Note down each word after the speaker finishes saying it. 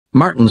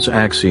Martin's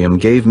axiom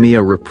gave me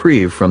a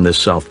reprieve from this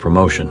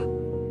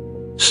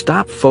self-promotion.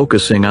 Stop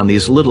focusing on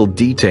these little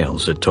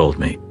details, it told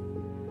me.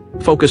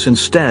 Focus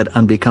instead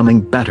on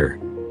becoming better.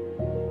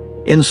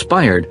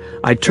 Inspired,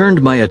 I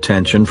turned my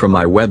attention from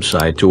my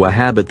website to a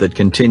habit that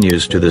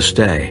continues to this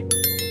day.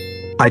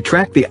 I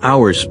track the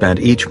hours spent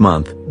each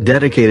month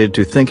dedicated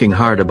to thinking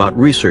hard about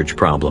research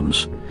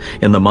problems.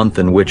 In the month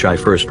in which I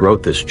first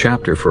wrote this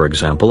chapter, for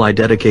example, I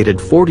dedicated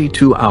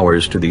 42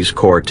 hours to these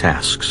core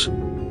tasks.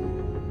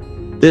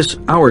 This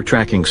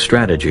hour-tracking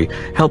strategy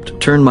helped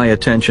turn my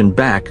attention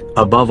back,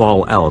 above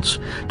all else,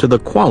 to the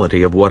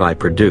quality of what I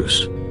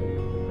produce.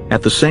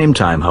 At the same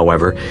time,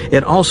 however,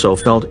 it also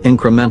felt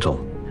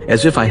incremental,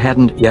 as if I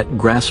hadn't yet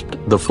grasped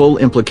the full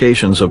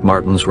implications of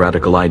Martin's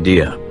radical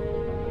idea.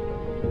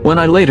 When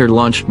I later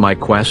launched my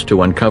quest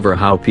to uncover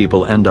how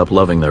people end up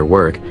loving their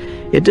work,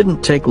 it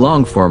didn't take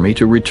long for me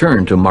to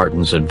return to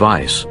Martin's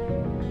advice.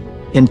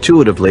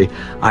 Intuitively,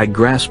 I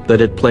grasped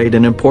that it played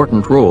an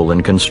important role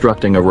in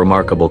constructing a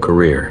remarkable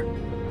career.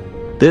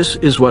 This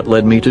is what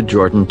led me to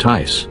Jordan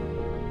Tice.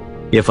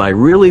 If I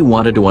really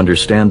wanted to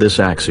understand this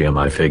axiom,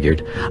 I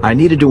figured, I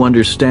needed to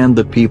understand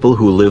the people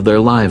who live their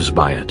lives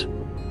by it.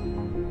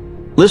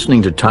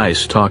 Listening to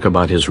Tice talk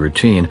about his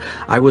routine,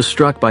 I was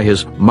struck by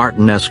his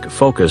Martin-esque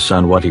focus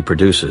on what he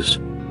produces.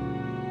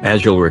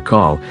 As you'll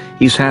recall,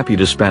 he's happy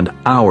to spend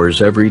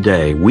hours every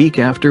day, week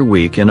after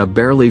week, in a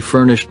barely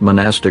furnished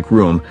monastic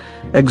room,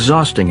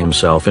 exhausting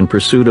himself in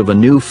pursuit of a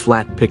new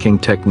flat-picking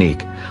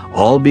technique,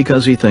 all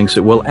because he thinks it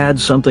will add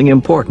something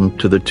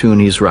important to the tune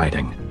he's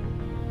writing.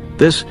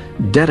 This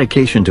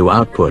dedication to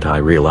output, I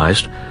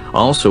realized,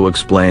 also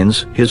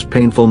explains his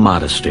painful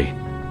modesty.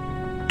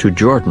 To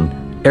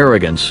Jordan,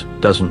 arrogance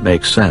doesn't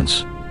make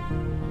sense.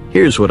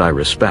 Here's what I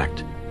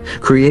respect: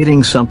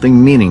 creating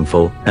something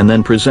meaningful and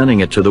then presenting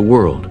it to the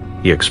world,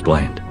 he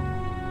explained.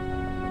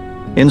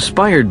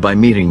 Inspired by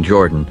meeting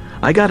Jordan,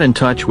 I got in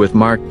touch with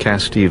Mark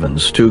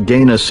Castevens to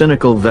gain a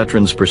cynical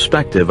veteran's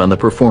perspective on the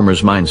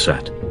performer's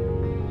mindset.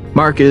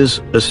 Mark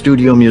is a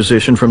studio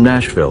musician from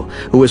Nashville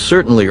who has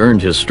certainly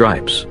earned his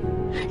stripes.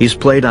 He's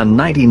played on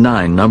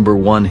 99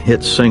 #1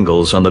 hit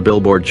singles on the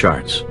Billboard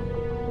charts.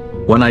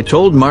 When I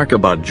told Mark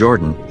about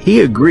Jordan,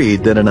 he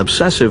agreed that an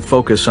obsessive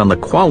focus on the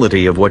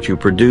quality of what you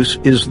produce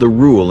is the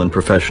rule in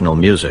professional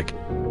music.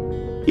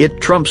 It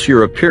trumps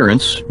your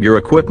appearance, your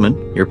equipment,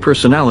 your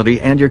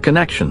personality, and your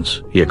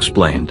connections, he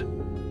explained.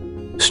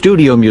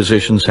 Studio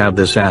musicians have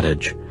this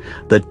adage: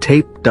 the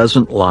tape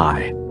doesn't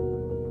lie.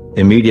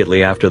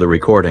 Immediately after the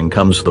recording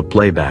comes the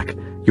playback.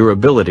 Your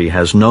ability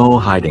has no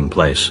hiding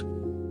place.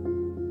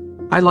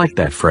 I like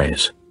that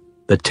phrase,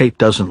 the tape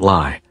doesn't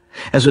lie,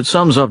 as it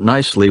sums up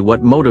nicely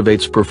what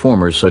motivates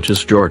performers such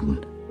as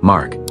Jordan,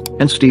 Mark,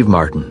 and Steve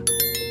Martin.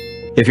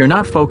 If you're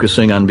not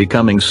focusing on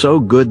becoming so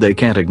good they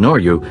can't ignore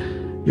you,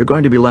 you're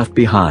going to be left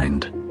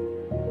behind.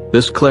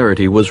 This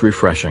clarity was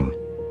refreshing.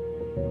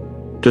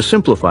 To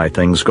simplify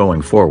things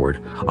going forward,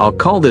 I'll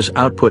call this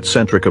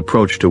output-centric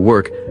approach to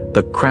work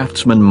the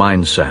craftsman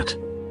mindset.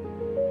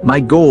 My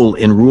goal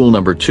in rule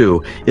number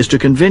 2 is to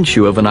convince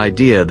you of an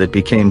idea that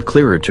became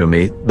clearer to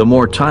me the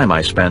more time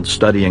I spent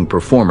studying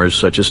performers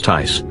such as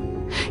Tice.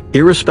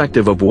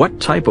 Irrespective of what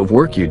type of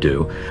work you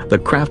do, the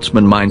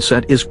craftsman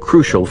mindset is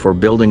crucial for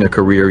building a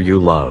career you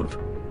love.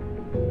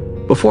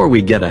 Before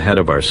we get ahead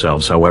of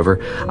ourselves, however,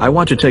 I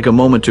want to take a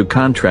moment to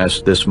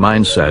contrast this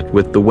mindset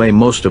with the way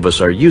most of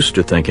us are used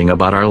to thinking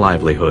about our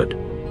livelihood.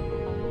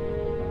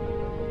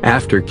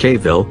 After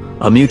Kville,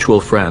 a mutual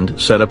friend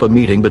set up a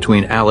meeting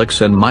between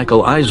Alex and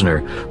Michael Eisner,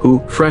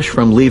 who, fresh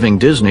from leaving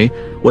Disney,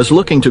 was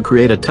looking to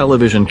create a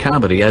television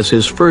comedy as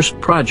his first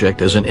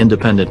project as an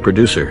independent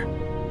producer.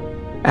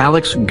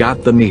 Alex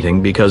got the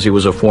meeting because he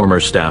was a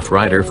former staff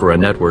writer for a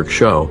network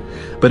show,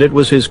 but it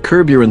was his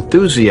Curb Your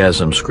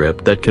Enthusiasm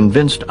script that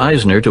convinced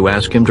Eisner to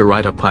ask him to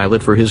write a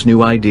pilot for his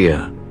new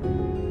idea.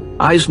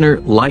 Eisner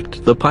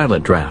liked the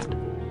pilot draft,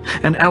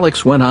 and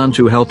Alex went on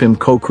to help him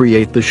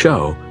co-create the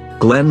show,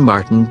 Glenn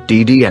Martin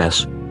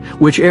DDS,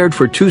 which aired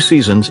for 2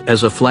 seasons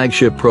as a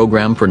flagship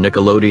program for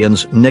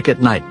Nickelodeon's Nick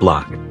at Night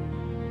block.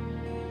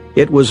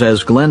 It was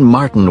as Glenn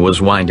Martin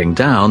was winding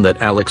down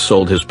that Alex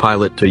sold his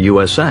pilot to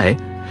USA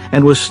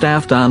and was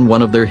staffed on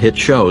one of their hit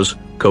shows,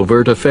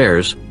 Covert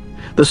Affairs,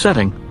 the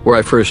setting where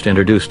I first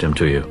introduced him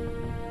to you.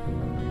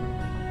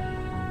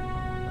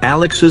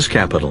 Alex's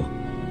Capital.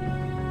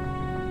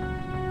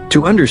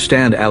 To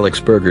understand Alex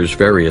Berger's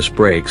various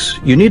breaks,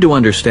 you need to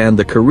understand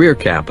the career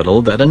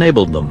capital that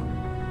enabled them.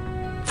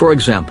 For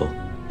example,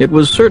 it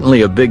was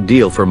certainly a big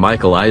deal for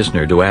Michael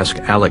Eisner to ask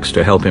Alex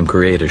to help him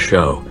create a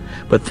show,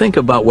 but think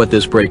about what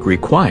this break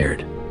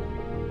required.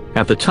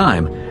 At the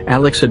time,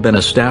 Alex had been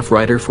a staff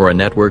writer for a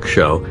network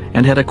show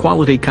and had a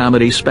quality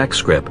comedy spec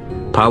script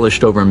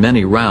polished over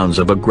many rounds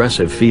of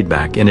aggressive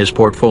feedback in his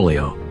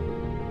portfolio.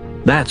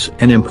 That's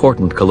an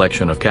important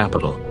collection of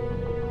capital.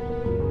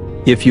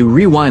 If you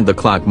rewind the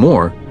clock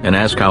more and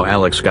ask how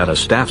Alex got a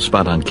staff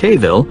spot on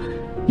Kville,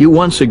 you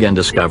once again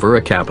discover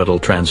a capital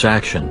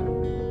transaction.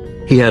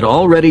 He had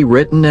already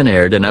written and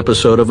aired an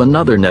episode of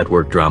another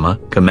network drama,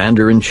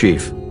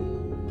 Commander-in-Chief.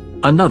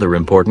 another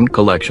important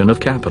collection of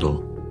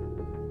capital.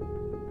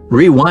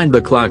 Rewind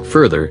the clock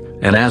further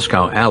and ask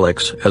how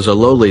Alex, as a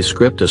lowly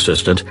script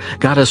assistant,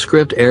 got a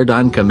script aired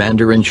on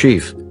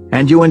Commander-in-Chief,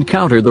 and you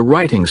encounter the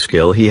writing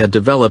skill he had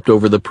developed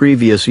over the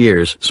previous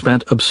years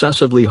spent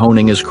obsessively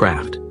honing his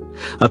craft.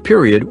 A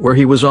period where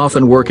he was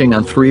often working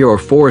on 3 or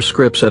 4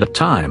 scripts at a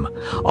time,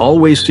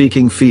 always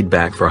seeking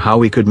feedback for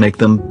how he could make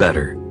them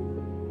better.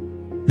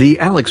 The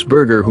Alex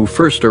Berger who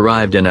first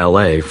arrived in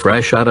LA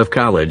fresh out of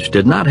college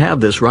did not have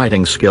this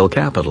writing skill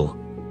capital.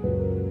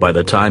 By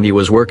the time he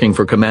was working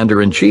for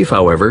Commander-in-Chief,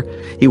 however,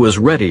 he was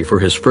ready for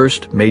his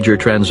first major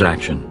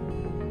transaction.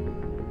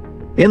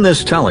 In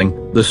this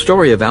telling, the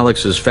story of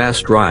Alex's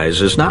fast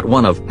rise is not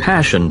one of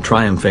passion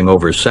triumphing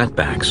over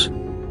setbacks.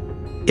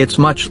 It's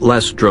much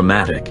less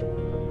dramatic.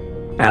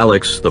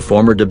 Alex, the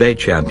former debate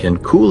champion,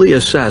 coolly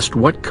assessed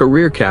what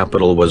career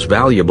capital was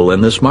valuable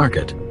in this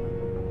market.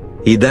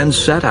 He then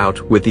set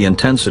out with the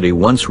intensity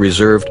once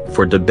reserved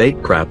for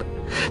debate prep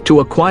to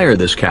acquire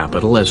this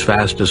capital as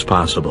fast as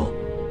possible.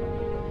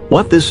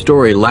 What this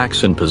story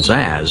lacks in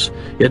pizzazz,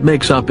 it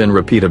makes up in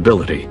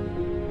repeatability.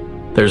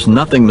 There's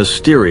nothing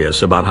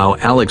mysterious about how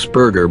Alex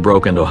Berger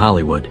broke into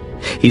Hollywood.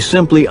 He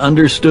simply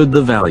understood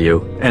the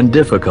value and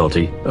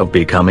difficulty of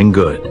becoming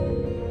good.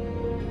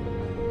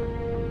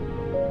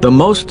 The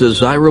most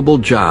desirable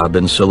job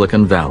in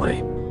Silicon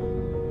Valley.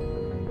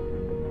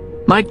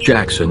 Mike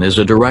Jackson is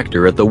a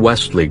director at the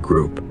Wesley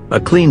Group, a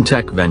clean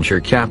tech venture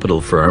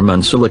capital firm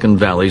on Silicon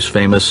Valley's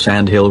famous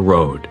Sand Hill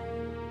Road.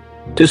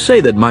 To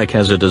say that Mike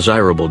has a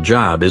desirable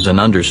job is an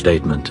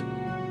understatement.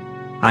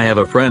 I have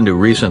a friend who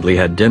recently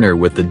had dinner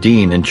with the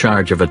dean in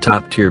charge of a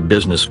top-tier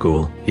business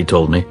school, he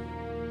told me.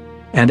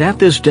 And at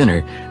this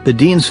dinner, the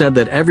dean said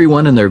that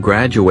everyone in their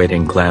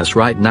graduating class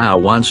right now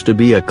wants to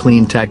be a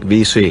clean tech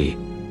VC.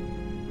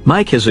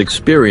 Mike has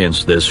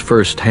experienced this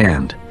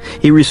firsthand.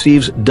 He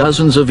receives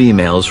dozens of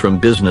emails from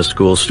business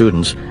school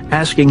students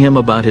asking him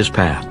about his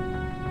path.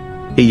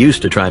 He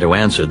used to try to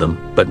answer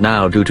them, but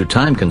now, due to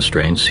time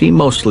constraints, he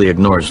mostly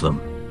ignores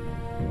them.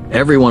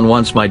 Everyone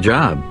wants my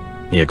job,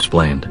 he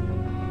explained.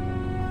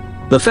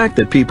 The fact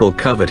that people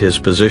covet his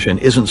position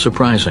isn't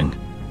surprising.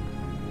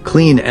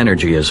 Clean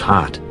energy is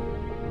hot.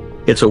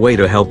 It's a way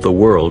to help the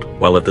world,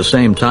 while at the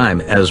same time,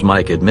 as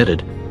Mike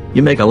admitted,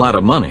 you make a lot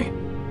of money.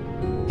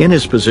 In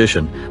his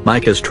position,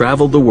 Mike has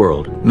traveled the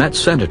world, met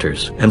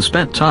senators, and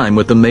spent time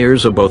with the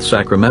mayors of both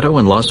Sacramento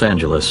and Los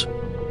Angeles.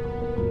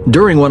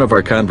 During one of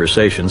our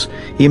conversations,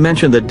 he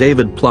mentioned that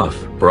David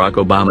Plouffe, Barack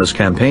Obama's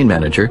campaign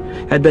manager,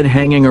 had been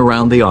hanging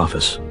around the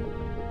office.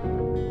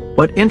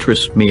 What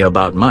interests me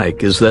about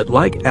Mike is that,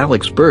 like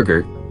Alex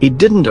Berger, he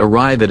didn't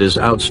arrive at his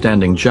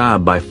outstanding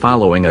job by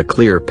following a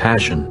clear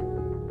passion.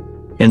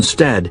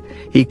 Instead,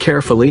 he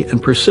carefully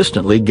and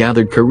persistently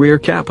gathered career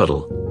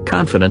capital,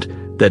 confident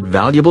that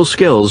valuable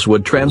skills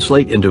would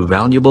translate into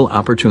valuable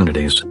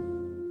opportunities.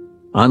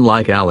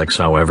 Unlike Alex,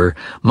 however,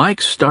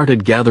 Mike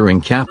started gathering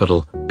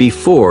capital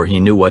before he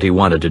knew what he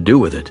wanted to do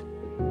with it.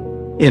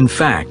 In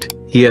fact,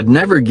 he had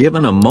never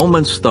given a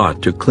moment's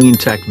thought to clean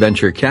tech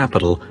venture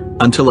capital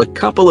until a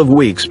couple of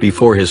weeks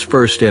before his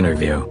first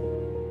interview.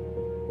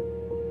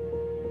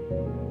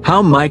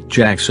 How Mike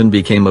Jackson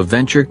became a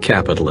venture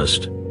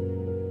capitalist.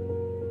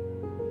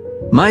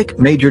 Mike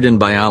majored in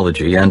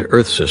biology and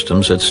earth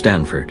systems at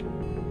Stanford.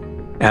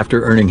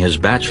 After earning his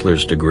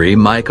bachelor's degree,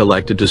 Mike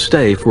elected to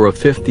stay for a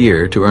 5th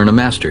year to earn a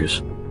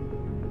master's.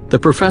 The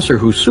professor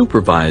who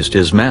supervised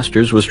his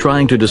master's was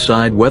trying to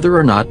decide whether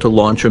or not to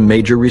launch a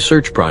major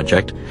research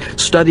project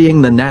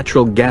studying the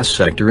natural gas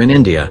sector in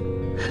India,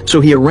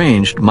 so he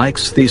arranged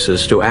Mike's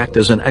thesis to act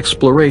as an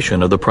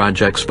exploration of the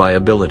project's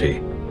viability.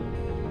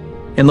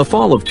 In the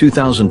fall of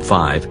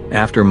 2005,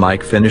 after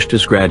Mike finished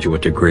his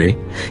graduate degree,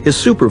 his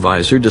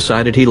supervisor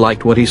decided he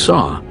liked what he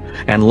saw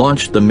and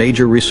launched the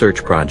major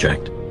research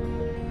project.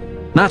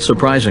 Not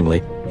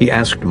surprisingly, he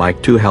asked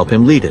Mike to help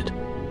him lead it.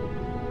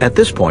 At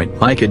this point,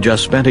 Mike had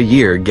just spent a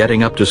year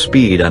getting up to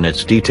speed on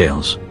its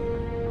details.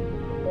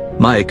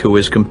 Mike, who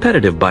is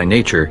competitive by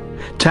nature,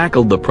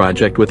 tackled the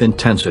project with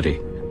intensity,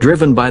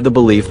 driven by the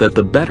belief that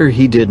the better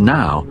he did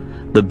now,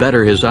 the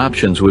better his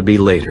options would be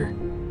later.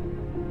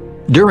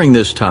 During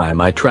this time,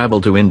 I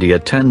traveled to India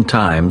 10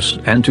 times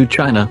and to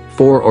China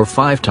 4 or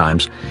 5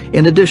 times,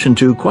 in addition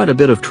to quite a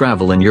bit of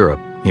travel in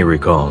Europe, he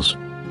recalls.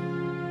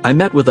 I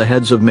met with the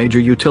heads of major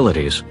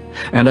utilities,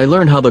 and I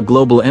learned how the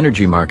global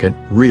energy market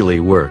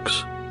really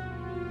works.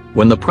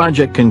 When the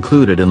project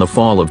concluded in the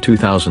fall of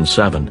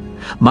 2007,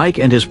 Mike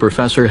and his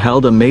professor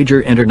held a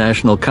major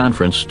international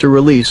conference to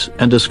release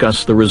and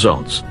discuss the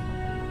results.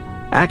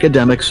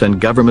 Academics and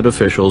government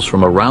officials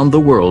from around the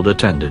world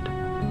attended.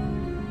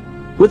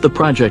 With the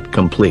project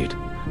complete,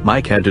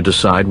 Mike had to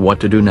decide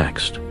what to do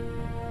next.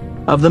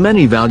 Of the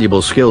many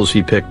valuable skills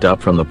he picked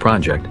up from the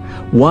project,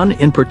 one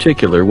in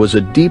particular was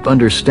a deep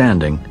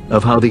understanding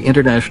of how the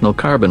international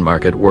carbon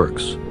market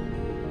works.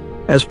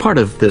 As part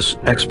of this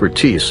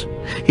expertise,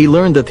 he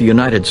learned that the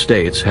United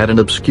States had an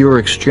obscure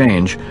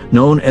exchange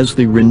known as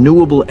the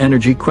Renewable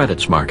Energy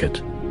Credits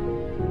Market.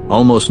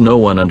 Almost no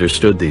one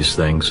understood these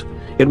things.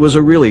 It was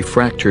a really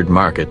fractured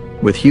market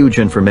with huge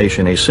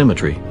information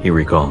asymmetry, he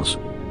recalls.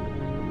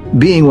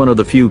 Being one of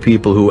the few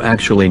people who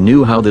actually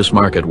knew how this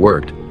market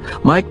worked,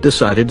 Mike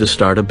decided to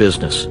start a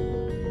business.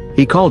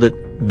 He called it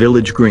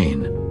Village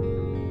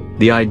Green.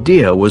 The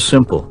idea was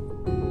simple.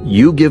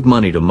 You give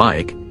money to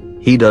Mike,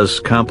 he does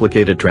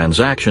complicated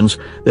transactions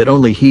that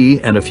only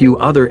he and a few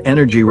other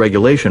energy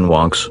regulation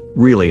wonks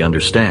really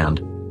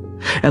understand.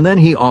 And then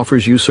he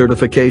offers you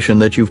certification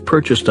that you've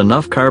purchased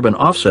enough carbon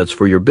offsets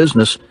for your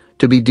business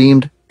to be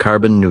deemed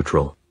carbon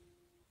neutral.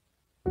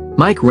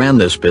 Mike ran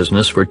this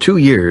business for 2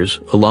 years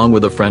along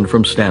with a friend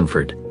from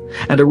Stanford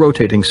and a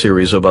rotating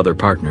series of other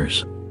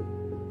partners.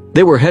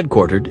 They were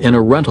headquartered in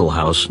a rental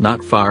house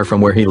not far from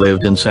where he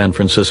lived in San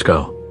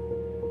Francisco.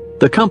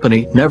 The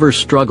company never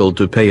struggled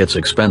to pay its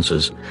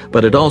expenses,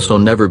 but it also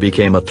never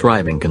became a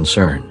thriving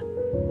concern.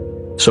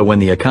 So when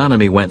the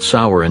economy went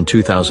sour in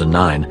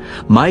 2009,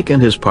 Mike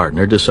and his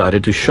partner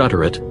decided to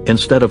shutter it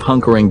instead of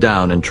hunkering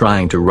down and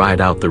trying to ride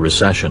out the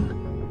recession.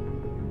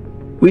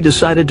 We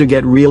decided to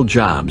get real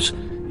jobs,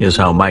 is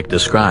how Mike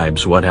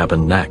describes what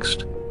happened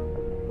next.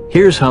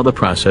 Here's how the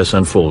process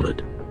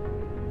unfolded.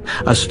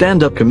 A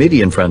stand-up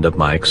comedian friend of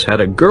Mike's had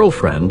a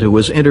girlfriend who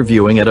was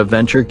interviewing at a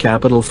venture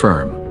capital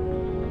firm.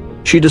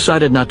 She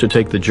decided not to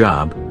take the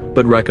job,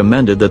 but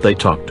recommended that they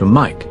talk to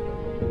Mike.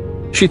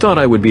 She thought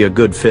I would be a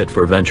good fit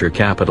for venture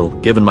capital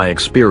given my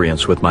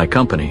experience with my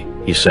company,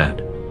 he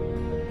said.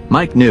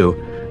 Mike knew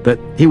that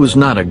he was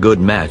not a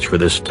good match for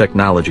this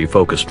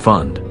technology-focused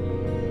fund.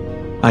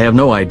 I have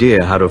no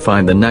idea how to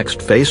find the next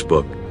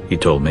Facebook, he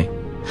told me,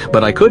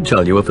 but I could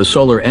tell you if a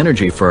solar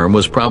energy firm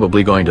was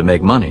probably going to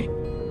make money.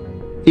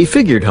 He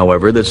figured,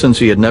 however, that since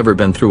he had never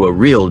been through a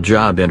real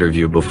job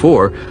interview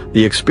before,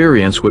 the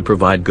experience would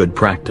provide good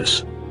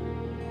practice.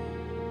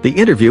 The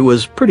interview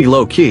was pretty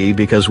low-key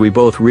because we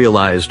both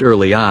realized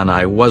early on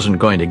I wasn't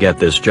going to get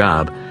this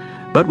job,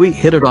 but we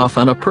hit it off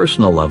on a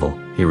personal level,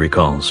 he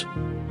recalls.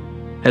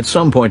 At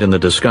some point in the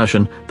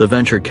discussion, the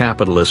venture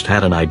capitalist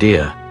had an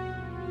idea.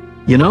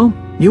 You know,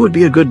 you would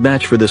be a good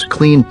match for this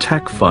clean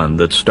tech fund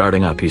that's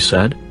starting up, he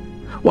said.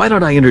 Why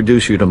don't I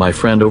introduce you to my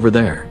friend over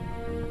there?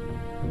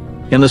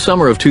 In the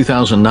summer of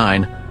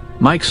 2009,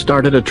 Mike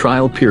started a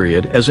trial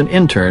period as an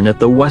intern at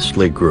the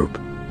Wesley Group.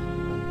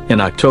 In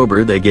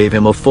October, they gave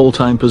him a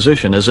full-time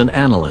position as an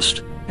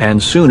analyst,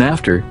 and soon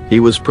after, he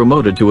was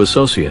promoted to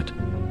associate.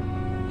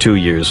 2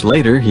 years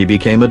later, he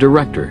became a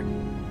director.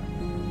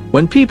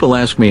 When people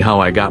ask me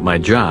how I got my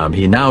job,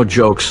 he now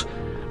jokes,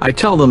 I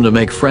tell them to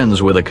make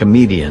friends with a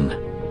comedian.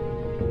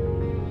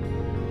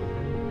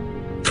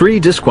 3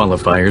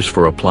 disqualifiers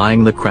for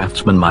applying the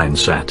craftsman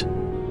mindset.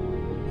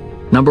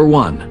 Number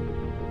 1.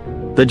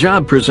 The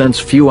job presents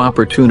few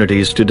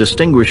opportunities to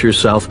distinguish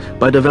yourself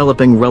by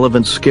developing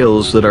relevant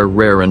skills that are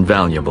rare and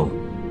valuable.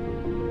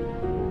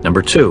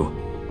 Number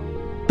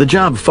 2. The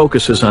job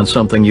focuses on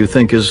something you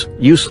think is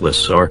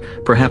useless or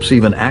perhaps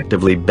even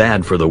actively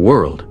bad for the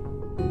world.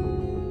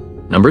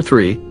 Number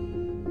 3.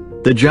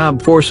 The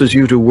job forces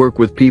you to work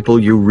with people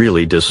you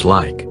really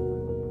dislike.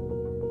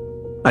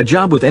 A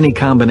job with any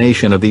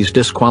combination of these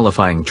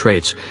disqualifying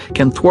traits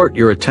can thwart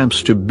your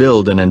attempts to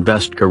build and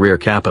invest career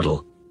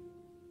capital.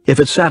 If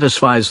it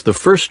satisfies the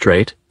first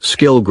trait,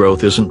 skill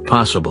growth isn't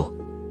possible.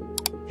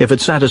 If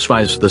it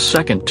satisfies the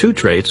second 2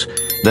 traits,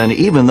 then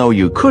even though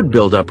you could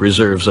build up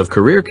reserves of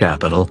career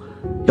capital,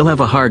 you'll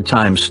have a hard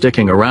time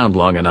sticking around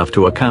long enough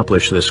to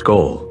accomplish this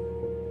goal.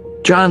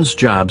 John's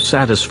job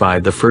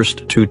satisfied the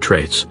first 2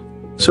 traits,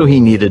 so he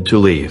needed to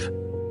leave.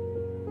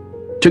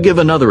 To give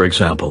another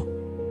example,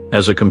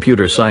 as a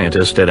computer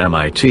scientist at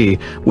MIT,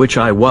 which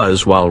I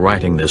was while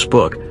writing this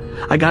book,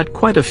 I got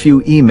quite a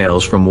few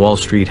emails from Wall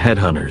Street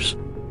headhunters.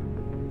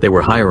 They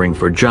were hiring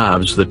for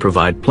jobs that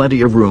provide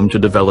plenty of room to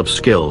develop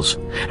skills,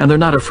 and they're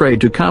not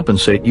afraid to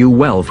compensate you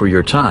well for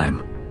your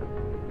time.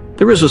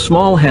 There is a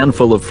small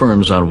handful of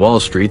firms on Wall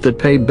Street that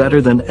pay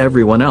better than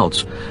everyone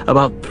else,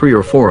 about 3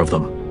 or 4 of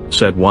them,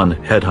 said one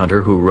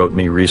headhunter who wrote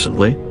me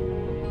recently.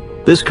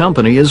 This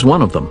company is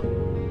one of them.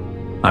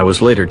 I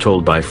was later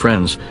told by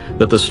friends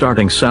that the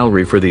starting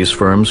salary for these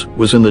firms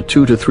was in the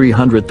 $200,000 to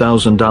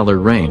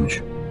 $300,000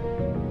 range.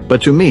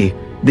 But to me,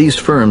 these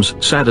firms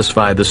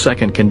satisfy the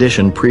second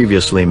condition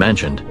previously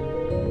mentioned.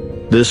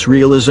 This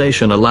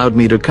realization allowed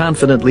me to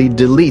confidently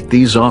delete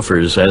these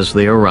offers as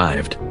they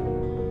arrived.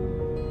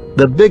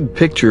 The big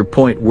picture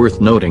point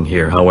worth noting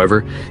here,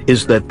 however,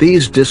 is that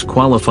these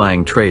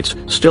disqualifying traits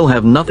still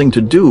have nothing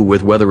to do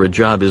with whether a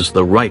job is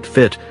the right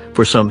fit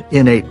for some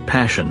innate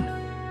passion.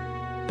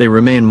 They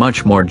remain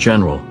much more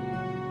general.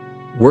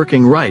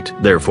 Working right,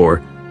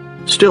 therefore,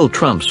 still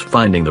trumps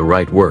finding the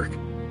right work.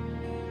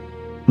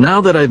 Now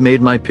that I've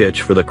made my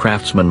pitch for the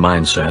craftsman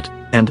mindset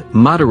and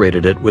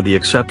moderated it with the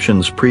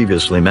exceptions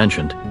previously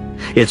mentioned,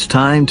 it's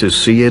time to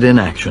see it in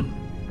action.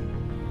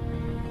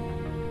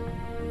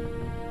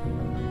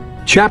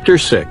 Chapter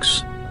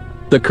 6.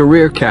 The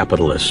Career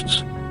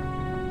Capitalists,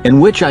 in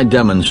which I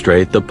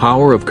demonstrate the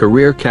power of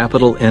career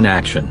capital in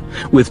action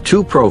with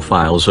 2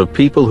 profiles of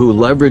people who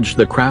leverage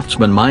the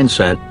craftsman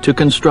mindset to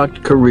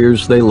construct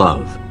careers they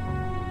love.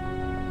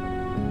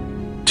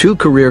 Two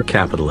career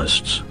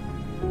capitalists.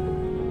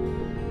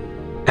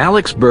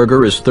 Alex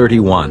Berger is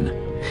 31.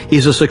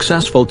 He's a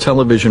successful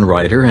television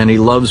writer and he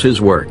loves his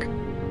work.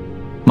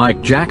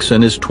 Mike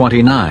Jackson is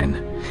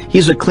 29.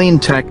 He's a clean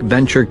tech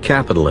venture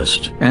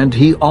capitalist and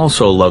he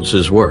also loves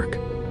his work.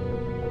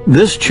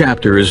 This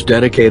chapter is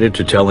dedicated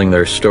to telling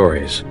their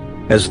stories,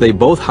 as they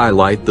both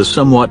highlight the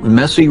somewhat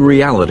messy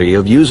reality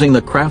of using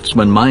the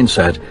craftsman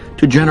mindset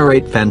to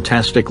generate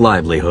fantastic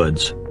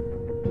livelihoods.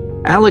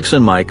 Alex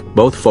and Mike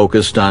both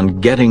focused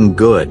on getting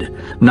good,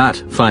 not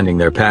finding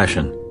their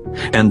passion,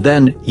 and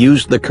then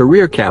used the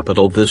career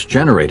capital this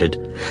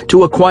generated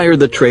to acquire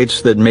the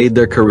traits that made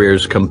their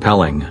careers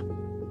compelling.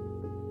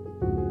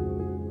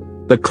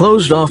 The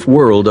closed-off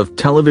world of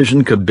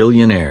television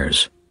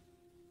kabillionaires.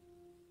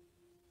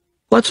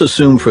 Let's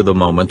assume for the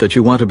moment that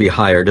you want to be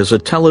hired as a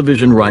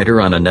television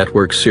writer on a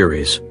network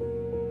series.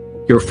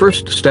 Your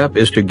first step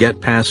is to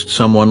get past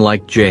someone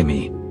like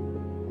Jamie.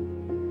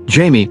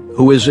 Jamie,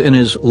 who is in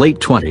his late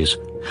 20s,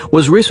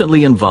 was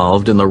recently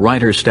involved in the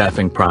writer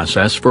staffing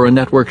process for a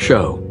network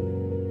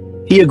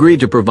show. He agreed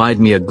to provide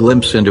me a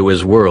glimpse into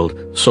his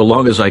world so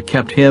long as I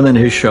kept him and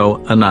his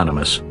show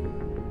anonymous.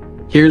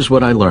 Here's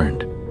what I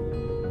learned.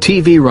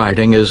 TV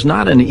writing is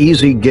not an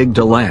easy gig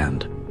to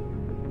land.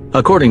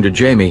 According to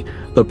Jamie,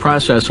 the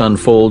process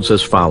unfolds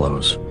as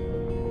follows.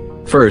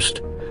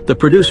 First, the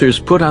producers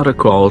put out a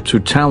call to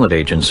talent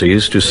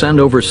agencies to send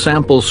over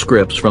sample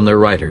scripts from their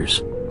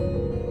writers.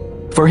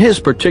 For his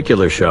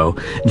particular show,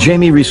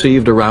 Jamie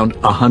received around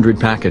 100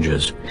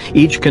 packages,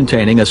 each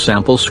containing a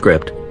sample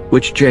script,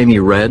 which Jamie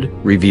read,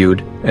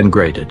 reviewed, and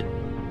graded.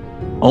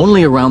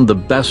 Only around the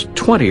best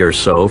 20 or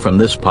so from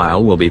this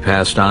pile will be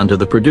passed on to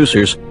the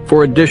producers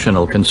for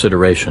additional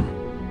consideration.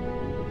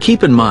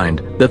 Keep in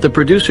mind that the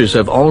producers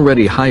have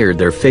already hired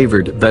their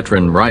favored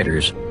veteran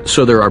writers,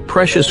 so there are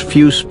precious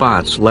few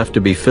spots left to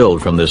be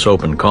filled from this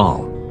open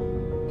call.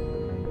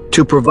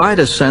 To provide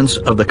a sense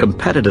of the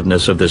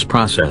competitiveness of this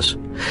process,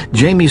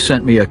 Jamie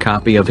sent me a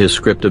copy of his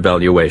script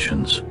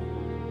evaluations.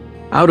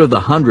 Out of the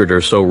 100 or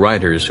so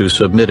writers who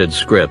submitted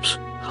scripts,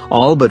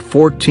 all but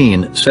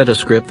 14 sent a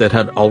script that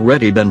had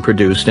already been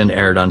produced and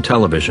aired on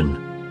television.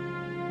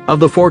 Of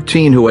the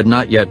 14 who had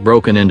not yet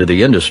broken into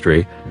the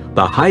industry,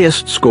 the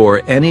highest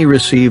score any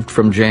received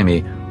from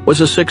Jamie was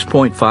a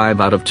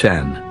 6.5 out of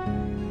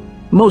 10.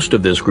 Most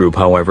of this group,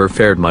 however,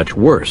 fared much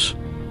worse.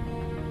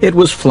 It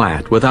was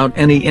flat, without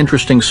any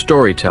interesting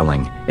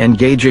storytelling,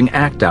 engaging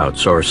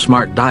act-outs, or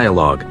smart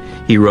dialogue,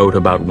 he wrote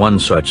about one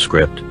such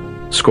script.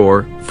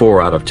 Score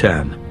 4 out of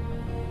 10.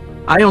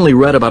 I only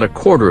read about a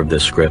quarter of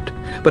this script,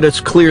 but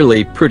it's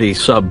clearly pretty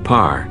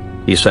subpar,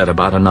 he said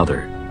about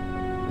another.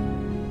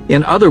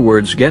 In other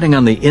words, getting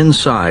on the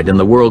inside in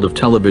the world of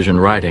television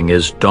writing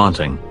is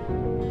daunting.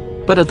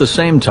 But at the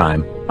same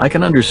time, I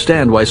can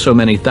understand why so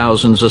many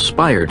thousands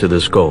aspire to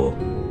this goal.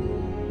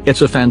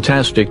 It's a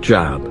fantastic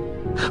job.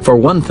 For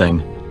one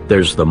thing,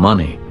 there's the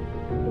money.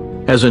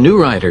 As a new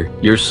writer,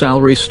 your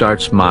salary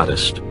starts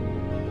modest.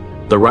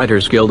 The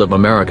Writers Guild of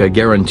America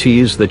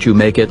guarantees that you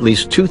make at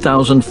least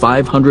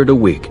 $2,500 a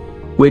week,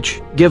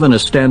 which, given a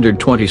standard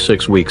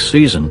 26-week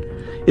season,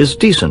 is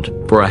decent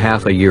for a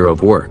half a year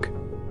of work.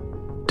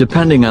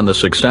 Depending on the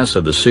success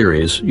of the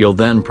series, you'll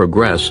then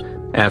progress,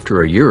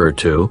 after a year or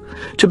two,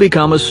 to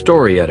become a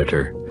story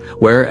editor,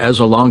 where, as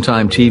a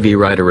longtime TV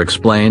writer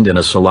explained in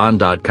a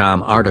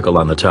Salon.com article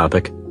on the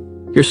topic,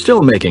 you're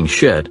still making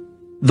shit,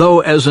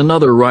 though, as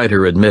another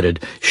writer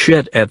admitted,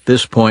 shit at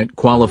this point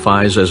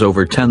qualifies as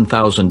over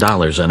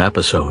 $10,000 an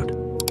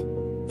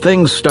episode.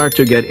 Things start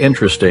to get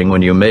interesting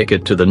when you make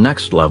it to the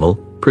next level,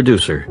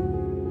 producer.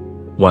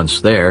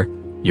 Once there,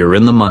 you're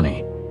in the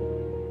money.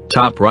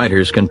 Top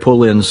writers can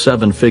pull in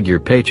 7-figure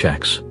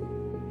paychecks.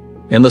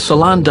 In the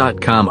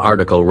Salon.com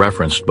article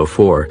referenced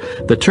before,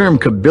 the term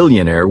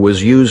kabillionaire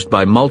was used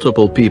by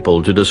multiple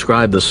people to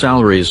describe the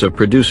salaries of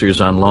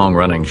producers on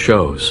long-running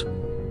shows.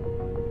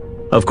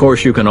 Of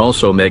course, you can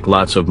also make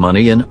lots of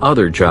money in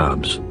other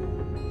jobs.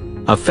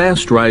 A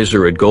fast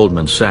riser at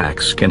Goldman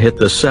Sachs can hit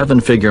the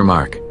 7-figure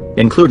mark,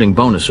 including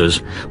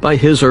bonuses, by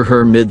his or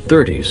her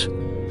mid-30s,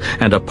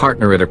 and a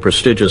partner at a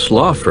prestigious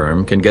law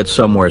firm can get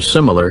somewhere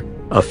similar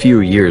a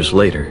few years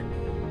later.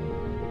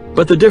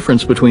 But the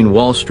difference between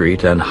Wall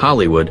Street and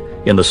Hollywood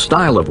in the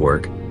style of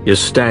work is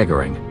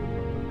staggering.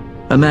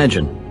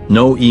 Imagine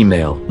no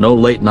email, no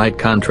late-night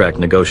contract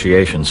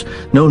negotiations,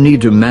 no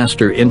need to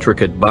master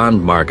intricate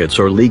bond markets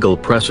or legal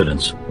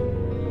precedents.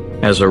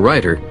 As a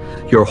writer,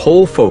 your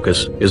whole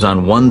focus is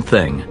on one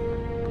thing: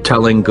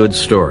 telling good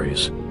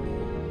stories.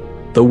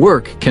 The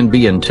work can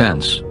be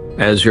intense,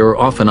 as you're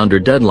often under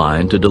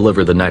deadline to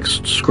deliver the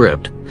next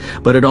script,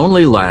 but it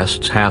only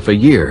lasts half a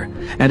year,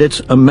 and it's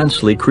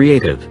immensely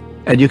creative,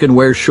 and you can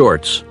wear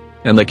shorts,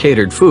 and the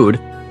catered food,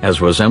 as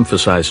was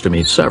emphasized to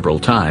me several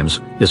times,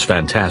 is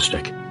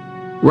fantastic.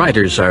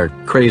 Writers are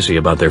crazy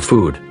about their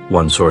food,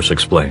 one source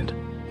explained.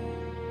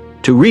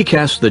 To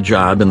recast the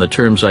job in the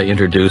terms I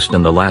introduced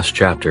in the last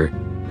chapter,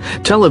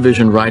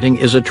 television writing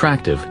is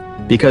attractive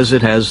because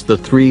it has the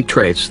 3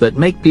 traits that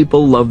make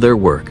people love their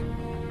work: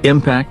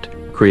 impact,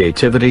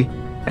 creativity,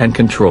 and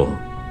control.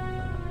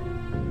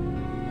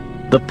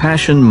 The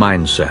passion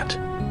mindset.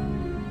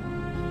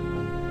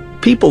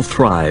 People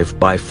thrive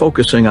by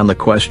focusing on the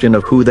question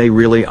of who they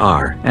really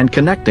are and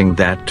connecting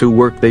that to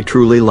work they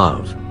truly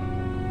love.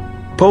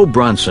 Poe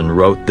Bronson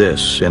wrote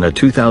this in a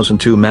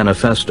 2002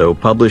 manifesto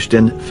published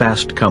in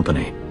Fast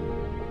Company.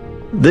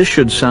 This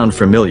should sound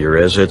familiar,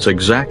 as it's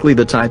exactly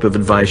the type of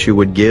advice you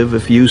would give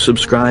if you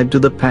subscribed to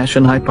the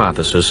passion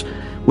hypothesis,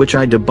 which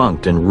I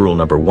debunked in rule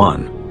number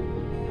 1.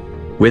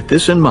 With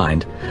this in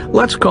mind,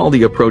 let's call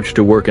the approach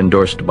to work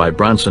endorsed by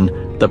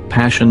Bronson the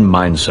passion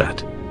mindset.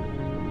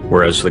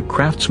 Whereas the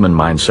craftsman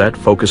mindset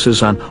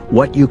focuses on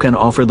what you can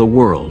offer the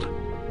world,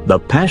 the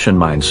passion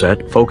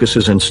mindset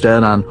focuses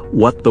instead on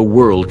what the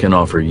world can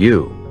offer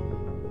you.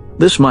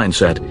 This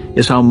mindset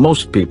is how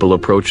most people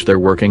approach their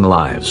working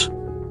lives.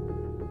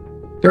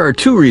 There are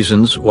 2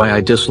 reasons why I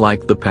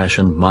dislike the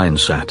passion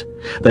mindset.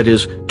 That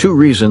is, 2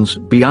 reasons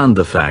beyond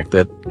the fact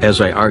that,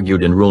 as I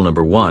argued in rule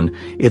number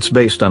 1, it's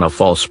based on a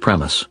false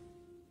premise.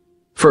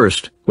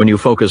 First, when you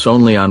focus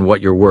only on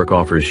what your work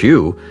offers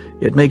you,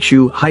 it makes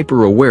you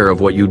hyper-aware of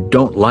what you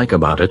don't like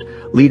about it,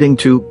 leading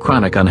to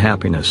chronic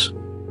unhappiness.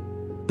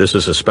 This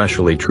is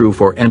especially true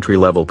for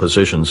entry-level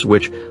positions,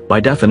 which, by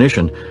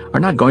definition, are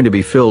not going to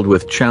be filled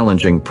with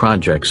challenging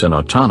projects and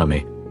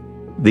autonomy.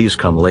 These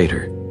come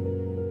later.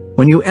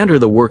 When you enter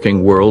the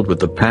working world with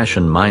the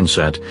passion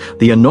mindset,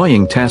 the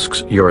annoying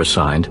tasks you're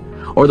assigned,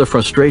 or the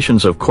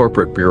frustrations of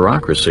corporate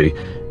bureaucracy,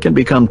 can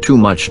become too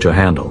much to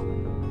handle.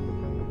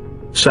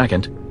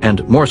 Second,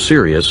 and more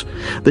serious,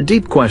 the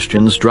deep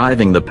questions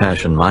driving the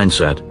passion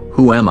mindset,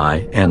 who am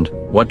I and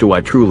what do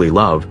I truly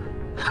love,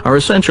 are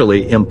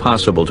essentially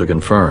impossible to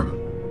confirm.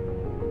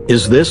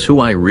 Is this who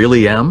I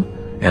really am?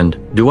 And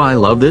do I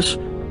love this?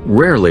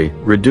 Rarely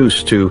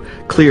reduced to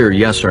clear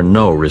yes or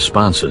no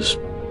responses.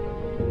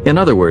 In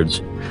other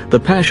words, the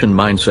passion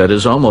mindset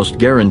is almost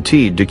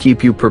guaranteed to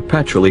keep you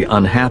perpetually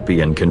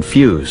unhappy and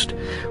confused,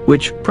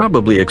 which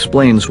probably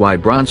explains why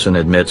Bronson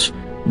admits,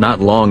 not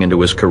long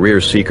into his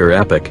career seeker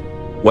epic,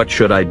 What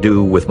Should I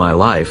Do with My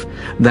Life?,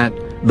 that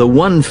the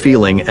one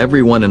feeling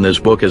everyone in this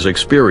book has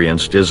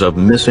experienced is of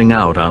missing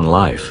out on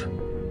life.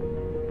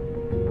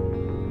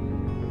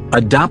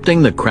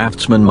 Adopting the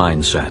craftsman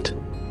mindset.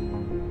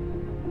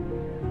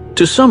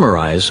 To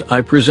summarize,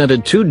 I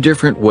presented 2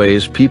 different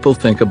ways people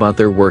think about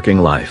their working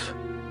life.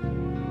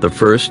 The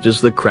first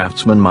is the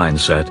craftsman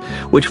mindset,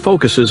 which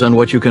focuses on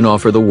what you can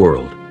offer the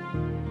world.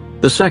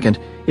 The second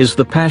is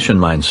the passion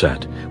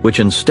mindset, which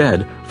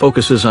instead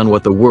focuses on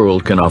what the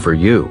world can offer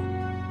you.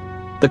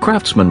 The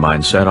craftsman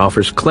mindset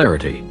offers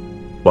clarity,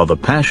 while the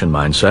passion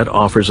mindset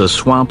offers a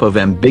swamp of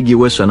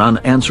ambiguous and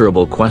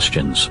unanswerable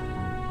questions.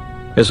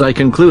 As I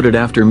concluded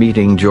after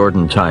meeting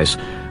Jordan Tice,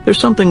 there's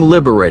something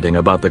liberating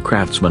about the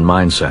craftsman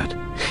mindset.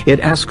 It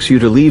asks you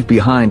to leave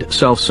behind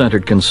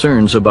self-centered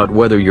concerns about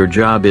whether your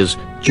job is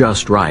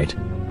just right,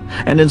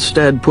 and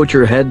instead put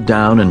your head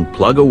down and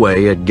plug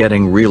away at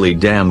getting really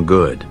damn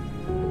good.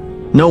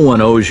 No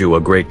one owes you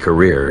a great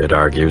career, it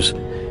argues.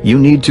 You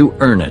need to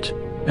earn it,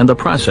 and the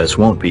process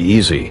won't be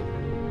easy.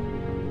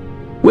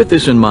 With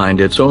this in mind,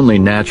 it's only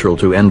natural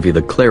to envy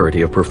the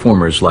clarity of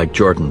performers like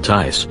Jordan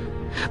Tice.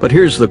 But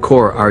here's the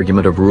core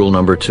argument of rule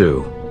number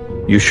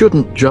 2. You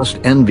shouldn't just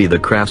envy the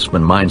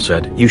craftsman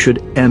mindset, you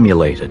should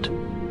emulate it.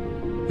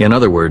 In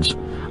other words,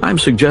 I'm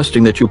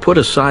suggesting that you put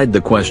aside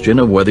the question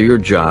of whether your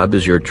job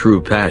is your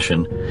true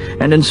passion,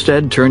 and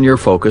instead turn your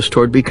focus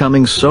toward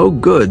becoming so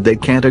good they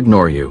can't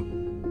ignore you.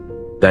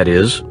 That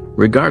is,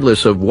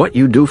 regardless of what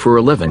you do for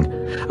a living,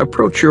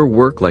 approach your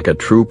work like a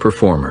true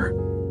performer.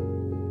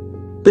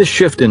 This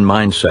shift in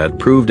mindset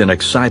proved an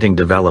exciting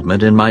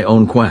development in my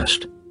own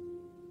quest.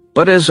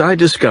 But as I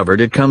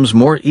discovered, it comes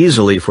more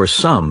easily for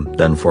some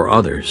than for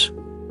others.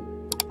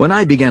 When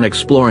I began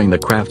exploring the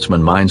craftsman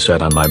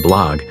mindset on my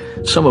blog,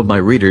 some of my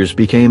readers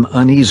became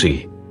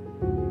uneasy.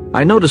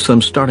 I noticed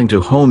them starting to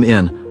home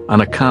in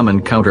on a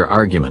common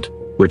counter-argument,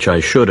 which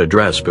I should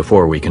address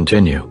before we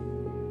continue.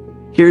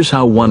 Here's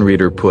how one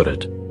reader put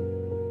it.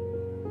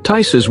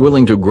 Tice is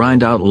willing to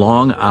grind out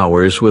long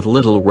hours with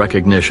little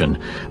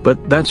recognition, but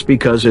that's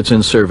because it's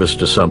in service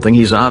to something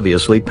he's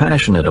obviously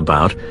passionate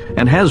about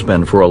and has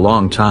been for a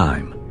long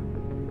time.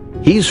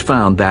 He's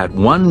found that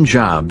one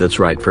job that's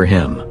right for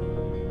him.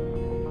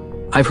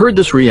 I've heard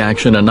this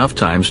reaction enough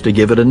times to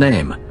give it a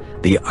name,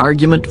 the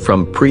argument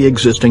from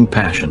pre-existing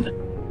passion.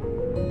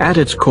 At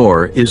its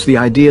core is the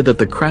idea that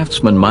the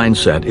craftsman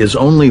mindset is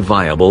only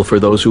viable for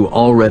those who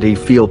already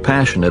feel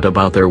passionate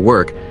about their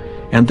work,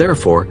 and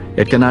therefore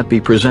it cannot be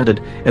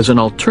presented as an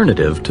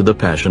alternative to the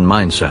passion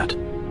mindset.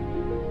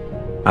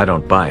 I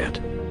don't buy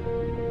it.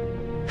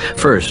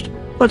 First,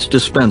 let's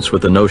dispense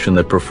with the notion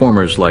that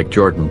performers like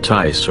Jordan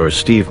Tice or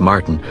Steve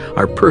Martin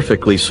are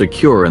perfectly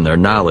secure in their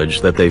knowledge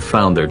that they've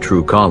found their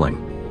true calling.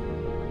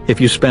 If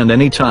you spend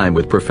any time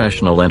with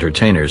professional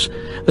entertainers,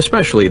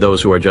 especially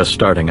those who are just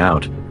starting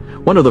out,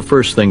 one of the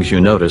first things you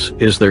notice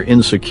is their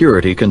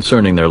insecurity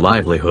concerning their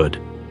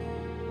livelihood.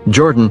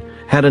 Jordan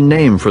had a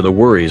name for the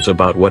worries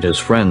about what his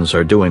friends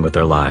are doing with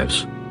their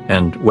lives,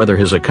 and whether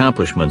his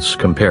accomplishments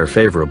compare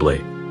favorably.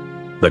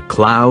 The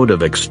cloud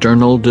of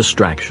external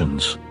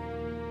distractions.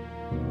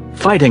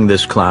 Fighting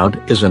this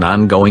cloud is an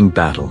ongoing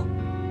battle.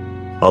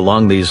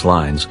 Along these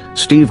lines,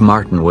 Steve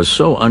Martin was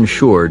so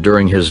unsure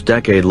during his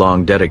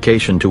decade-long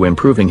dedication to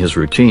improving his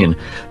routine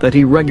that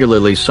he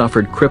regularly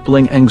suffered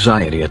crippling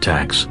anxiety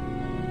attacks.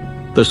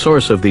 The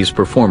source of these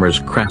performers'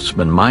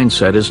 craftsman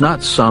mindset is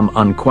not some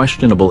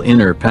unquestionable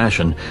inner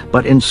passion,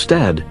 but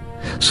instead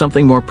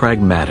something more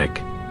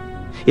pragmatic.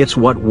 It's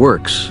what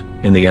works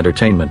in the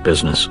entertainment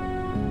business.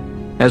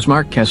 As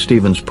Mark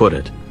Stevens put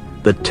it,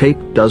 the tape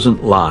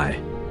doesn't lie.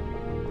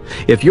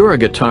 If you're a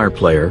guitar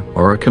player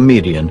or a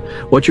comedian,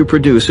 what you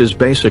produce is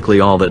basically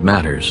all that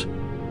matters.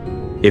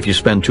 If you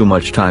spend too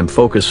much time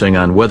focusing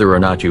on whether or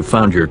not you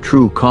found your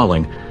true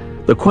calling,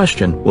 the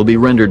question will be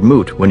rendered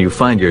moot when you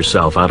find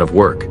yourself out of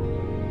work.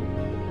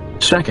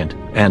 Second,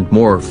 and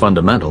more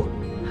fundamental,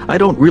 I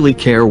don't really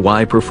care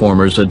why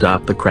performers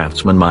adopt the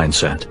craftsman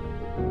mindset.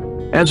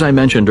 As I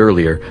mentioned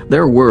earlier,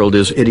 their world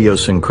is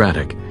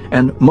idiosyncratic,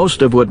 and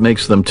most of what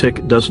makes them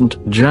tick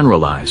doesn't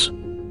generalize.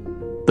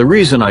 The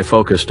reason I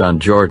focused on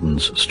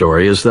Jordan's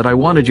story is that I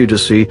wanted you to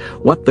see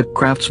what the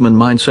craftsman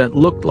mindset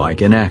looked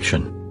like in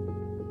action.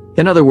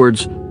 In other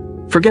words,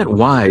 forget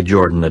why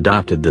Jordan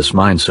adopted this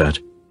mindset,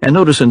 and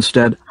notice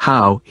instead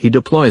how he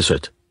deploys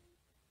it.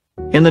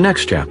 In the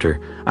next chapter,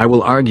 I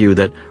will argue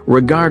that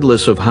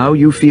regardless of how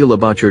you feel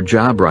about your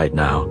job right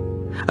now,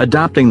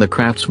 adopting the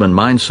craftsman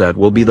mindset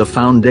will be the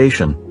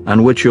foundation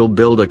on which you'll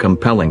build a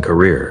compelling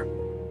career.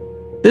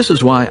 This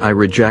is why I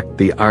reject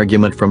the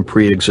argument from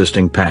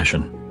pre-existing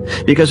passion,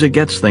 because it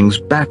gets things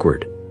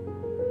backward.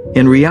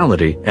 In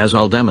reality, as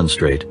I'll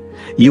demonstrate,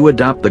 you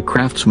adopt the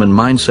craftsman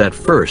mindset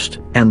first,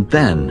 and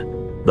then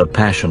the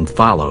passion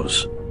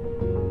follows.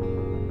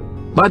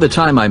 By the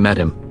time I met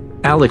him,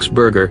 Alex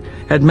Berger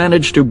had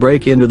managed to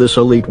break into this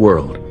elite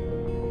world.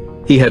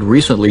 He had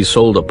recently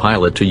sold a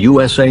pilot to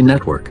USA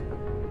Network.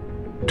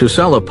 To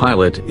sell a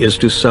pilot is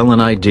to sell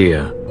an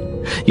idea.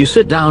 You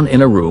sit down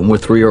in a room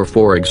with 3 or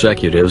 4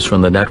 executives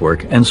from the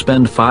network and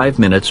spend 5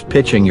 minutes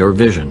pitching your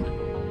vision.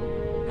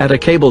 At a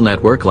cable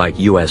network like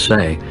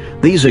USA,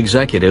 these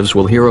executives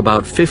will hear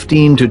about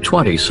 15 to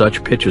 20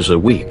 such pitches a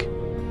week.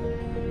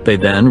 They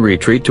then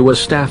retreat to a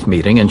staff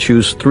meeting and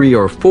choose 3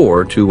 or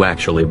 4 to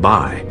actually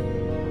buy.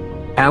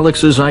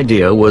 Alex's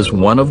idea was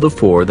one of the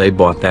 4 they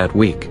bought that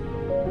week.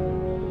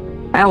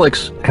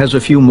 Alex has a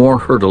few more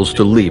hurdles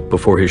to leap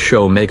before his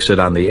show makes it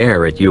on the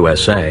air at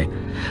USA,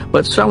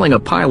 but selling a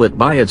pilot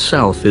by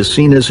itself is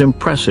seen as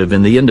impressive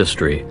in the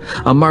industry,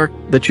 a mark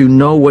that you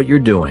know what you're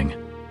doing.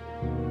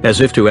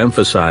 As if to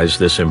emphasize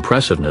this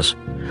impressiveness,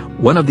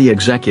 one of the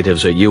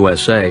executives at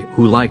USA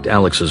who liked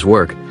Alex's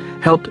work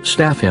helped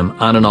staff him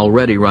on an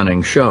already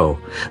running show,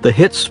 the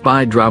hit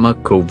spy drama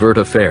Covert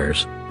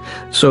Affairs,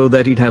 so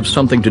that he'd have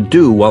something to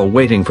do while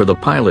waiting for the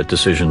pilot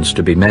decisions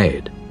to be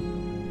made.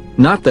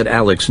 Not that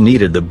Alex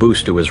needed the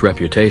boost to his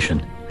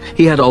reputation.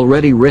 He had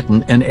already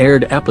written and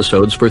aired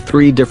episodes for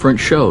 3 different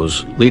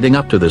shows leading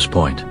up to this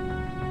point.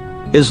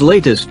 His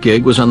latest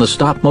gig was on the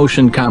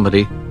stop-motion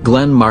comedy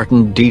Glenn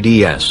Martin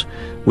DDS,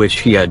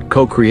 which he had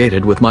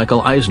co-created with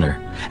Michael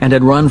Eisner and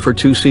had run for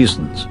 2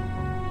 seasons.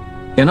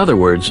 In other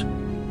words,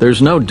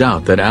 there's no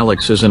doubt that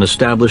Alex is an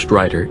established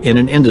writer in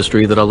an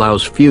industry that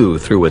allows few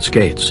through its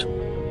gates.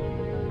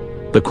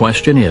 The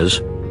question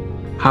is,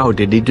 how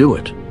did he do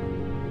it?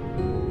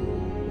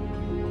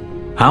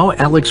 How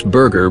Alex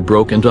Berger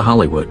broke into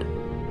Hollywood.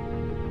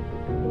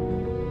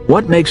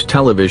 What makes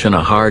television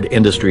a hard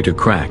industry to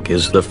crack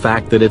is the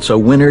fact that it's a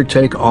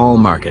winner-take-all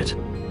market.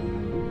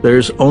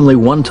 There's only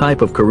one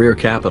type of career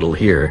capital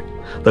here,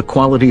 the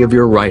quality of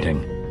your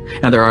writing,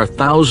 and there are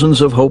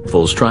thousands of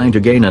hopefuls trying to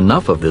gain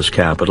enough of this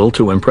capital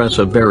to impress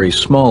a very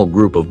small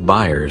group of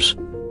buyers.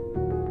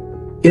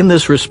 In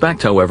this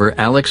respect, however,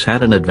 Alex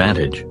had an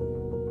advantage.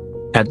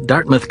 At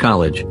Dartmouth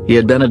College, he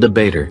had been a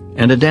debater,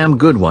 and a damn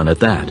good one at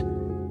that.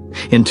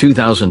 In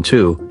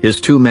 2002,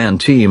 his 2-man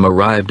team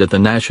arrived at the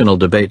National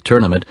Debate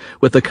Tournament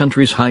with the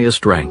country's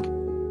highest rank.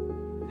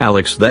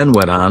 Alex then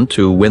went on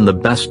to win the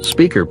Best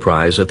Speaker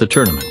prize at the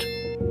tournament.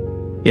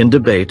 In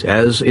debate,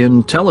 as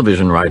in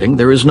television writing,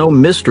 there is no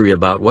mystery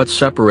about what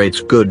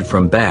separates good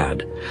from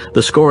bad.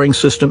 The scoring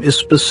system is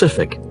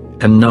specific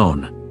and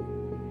known.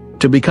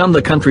 To become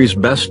the country's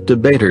best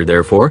debater,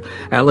 therefore,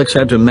 Alex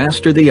had to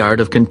master the art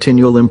of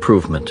continual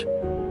improvement.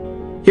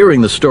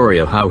 Hearing the story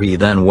of how he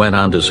then went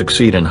on to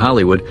succeed in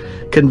Hollywood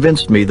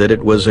convinced me that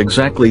it was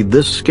exactly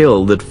this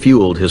skill that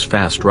fueled his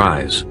fast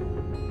rise.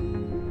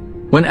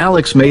 When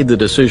Alex made the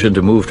decision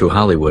to move to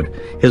Hollywood,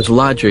 his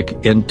logic,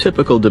 in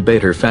typical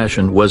debater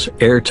fashion, was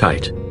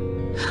airtight.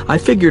 I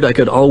figured I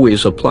could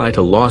always apply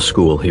to law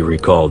school, he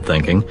recalled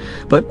thinking,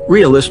 but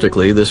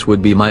realistically this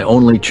would be my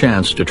only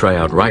chance to try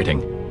out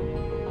writing.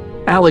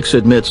 Alex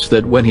admits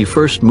that when he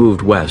first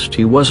moved west,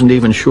 he wasn't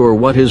even sure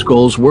what his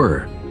goals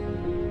were.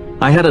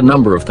 I had a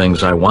number of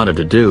things I wanted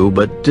to do,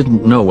 but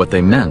didn't know what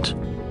they meant.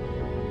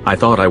 I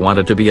thought I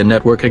wanted to be a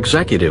network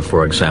executive,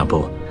 for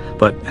example,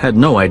 but had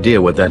no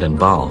idea what that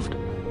involved.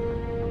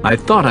 I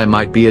thought I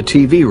might be a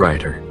TV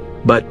writer,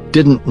 but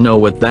didn't know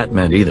what that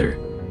meant either.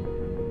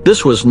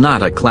 This was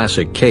not a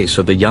classic case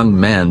of the young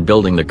man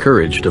building the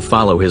courage to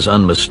follow his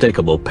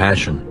unmistakable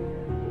passion.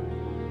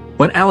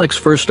 When Alex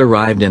first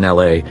arrived in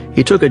LA,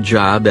 he took a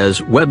job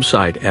as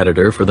website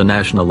editor for the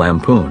National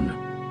Lampoon.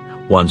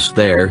 Once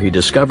there, he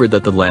discovered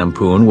that the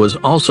Lampoon was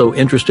also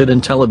interested in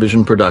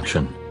television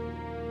production.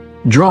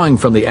 Drawing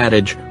from the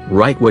adage,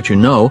 "Write what you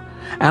know,"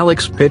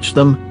 Alex pitched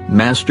them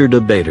Master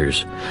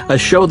Debaters, a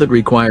show that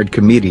required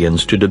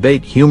comedians to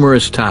debate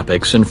humorous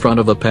topics in front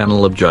of a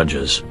panel of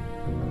judges.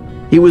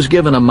 He was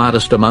given a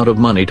modest amount of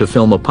money to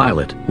film a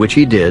pilot, which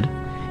he did,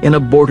 in a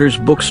Borders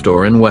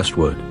bookstore in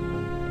Westwood.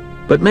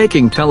 But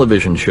making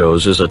television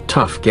shows is a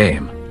tough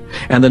game,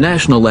 and the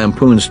National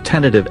Lampoon's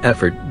tentative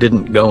effort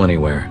didn't go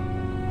anywhere.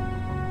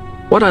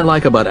 What I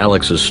like about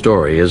Alex's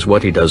story is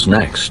what he does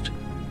next.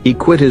 He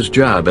quit his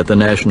job at the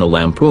National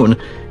Lampoon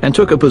and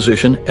took a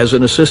position as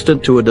an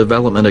assistant to a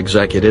development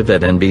executive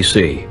at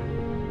NBC.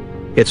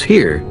 It's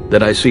here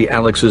that I see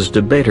Alex's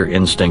debater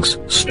instincts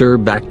stir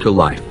back to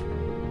life.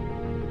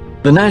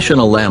 The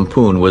National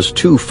Lampoon was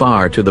too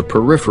far to the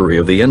periphery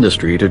of the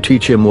industry to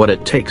teach him what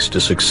it takes to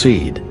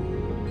succeed.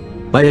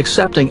 By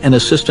accepting an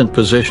assistant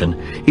position,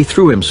 he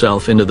threw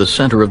himself into the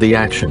center of the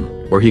action,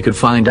 where he could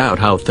find out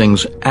how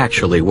things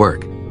actually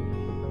work.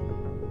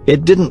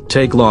 It didn't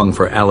take long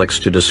for Alex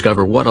to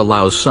discover what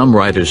allows some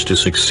writers to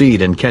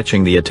succeed in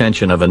catching the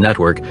attention of a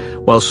network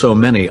while so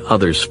many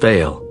others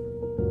fail.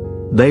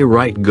 They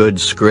write good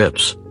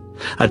scripts,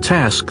 a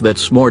task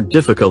that's more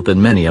difficult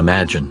than many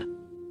imagine.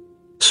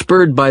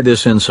 Spurred by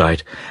this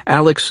insight,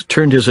 Alex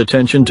turned his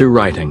attention to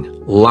writing,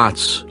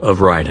 lots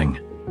of writing.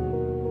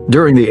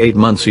 During the 8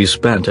 months he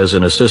spent as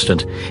an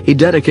assistant, he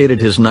dedicated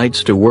his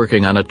nights to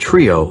working on a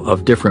trio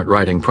of different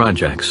writing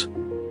projects.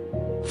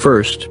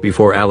 First,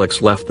 before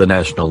Alex left the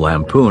National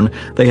Lampoon,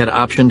 they had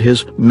optioned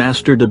his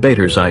Master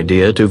Debaters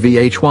idea to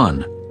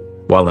VH1.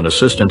 While an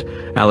assistant,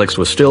 Alex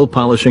was still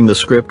polishing the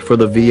script for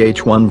the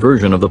VH1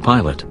 version of the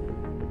pilot.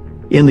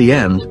 In the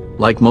end,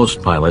 like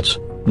most pilots,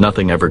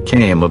 nothing ever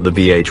came of the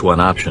VH1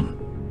 option.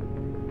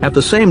 At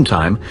the same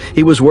time,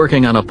 he was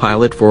working on a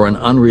pilot for an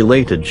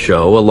unrelated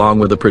show along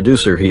with a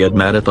producer he had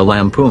met at the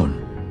Lampoon.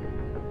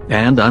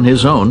 And on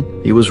his own,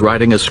 he was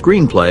writing a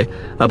screenplay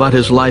about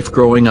his life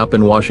growing up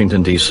in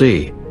Washington,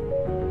 D.C.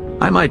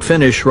 "I might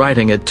finish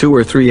writing at 2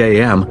 or 3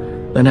 a.m.,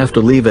 then have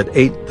to leave at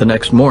 8 the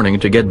next morning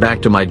to get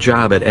back to my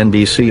job at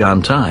NBC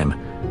on time,"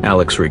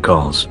 Alex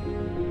recalls.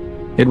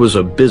 It was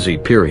a busy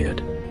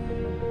period.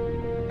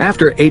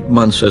 After 8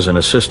 months as an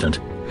assistant,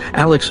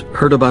 Alex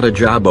heard about a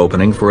job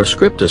opening for a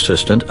script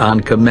assistant on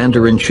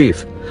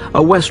Commander-in-Chief,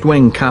 a West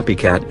Wing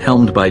copycat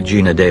helmed by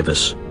Gina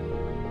Davis.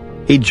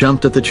 He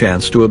jumped at the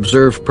chance to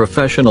observe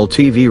professional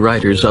TV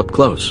writers up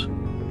close,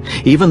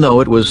 even though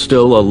it was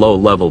still a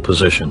low-level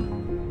position.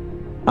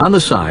 On the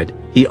side,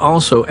 he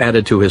also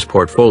added to his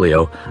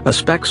portfolio a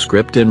spec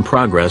script in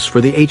progress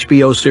for the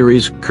HBO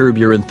series Curb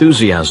Your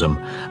Enthusiasm,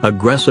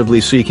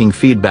 aggressively seeking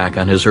feedback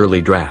on his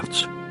early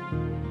drafts.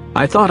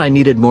 "I thought I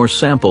needed more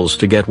samples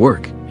to get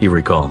work," he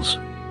recalls.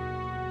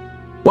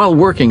 While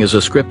working as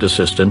a script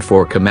assistant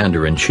for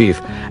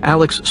Commander-in-Chief,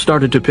 Alex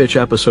started to pitch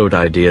episode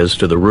ideas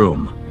to the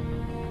room.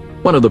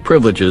 One of the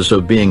privileges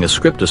of being a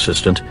script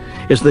assistant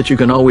is that you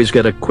can always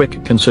get a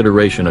quick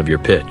consideration of your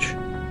pitch.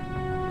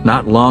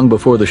 Not long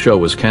before the show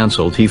was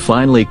canceled, he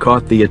finally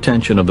caught the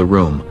attention of the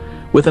room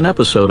with an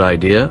episode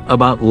idea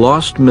about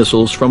lost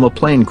missiles from a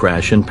plane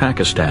crash in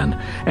Pakistan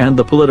and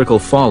the political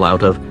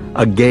fallout of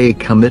a gay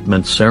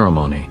commitment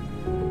ceremony.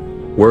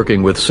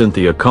 Working with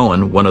Cynthia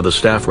Cohen, one of the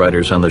staff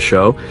writers on the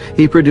show,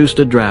 he produced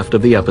a draft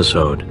of the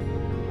episode.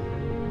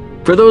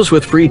 "For those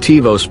with free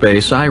TiVo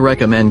space, I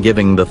recommend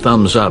giving the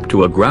thumbs up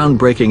to a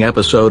groundbreaking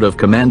episode of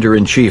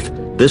Commander-in-Chief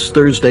this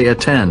Thursday at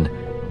 10,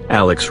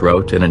 Alex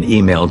wrote in an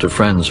email to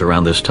friends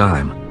around this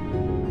time.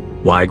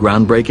 Why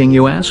groundbreaking,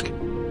 you ask?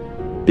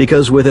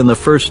 Because within the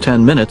first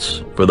 10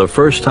 minutes, for the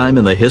first time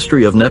in the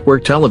history of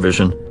network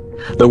television,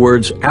 the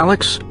words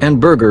Alex and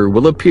Burger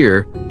will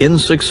appear, in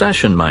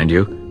succession mind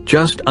you,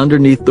 just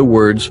underneath the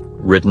words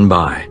written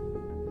by.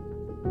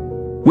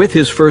 With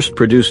his first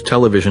produced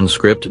television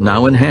script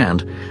now in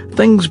hand,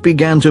 things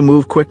began to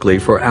move quickly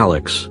for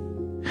Alex.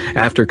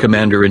 After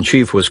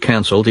Commander-in-Chief was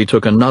canceled, he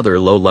took another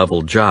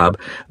low-level job,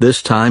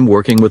 this time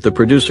working with the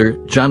producer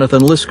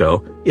Jonathan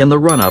Lisco in the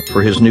run-up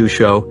for his new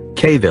show,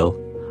 K-ville,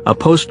 a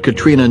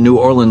post-Katrina New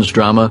Orleans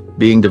drama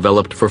being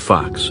developed for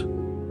Fox.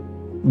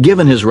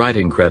 Given his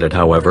writing credit,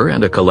 however,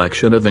 and a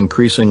collection of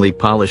increasingly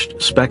polished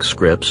spec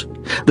scripts,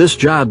 this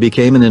job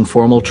became an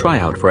informal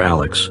tryout for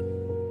Alex.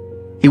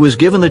 He was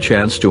given the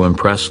chance to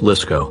impress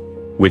Lisco,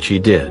 which he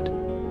did.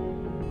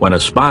 When a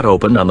spot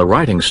opened on the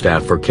writing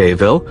staff for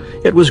K-ville,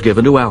 it was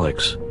given to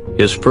Alex,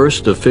 his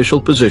first official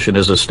position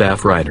as a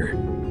staff writer.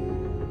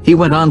 He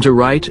went on to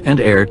write and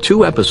air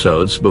 2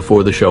 episodes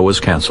before the show was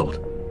canceled.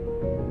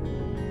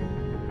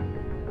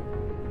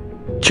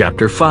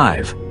 Chapter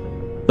 5.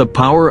 The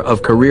Power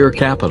of Career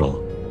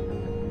Capital,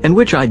 in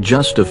which I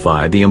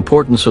justify the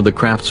importance of the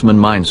craftsman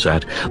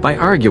mindset by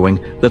arguing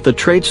that the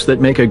traits that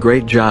make a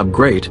great job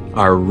great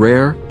are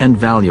rare and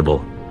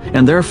valuable,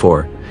 and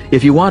therefore,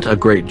 If you want a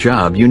great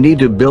job, you need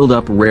to build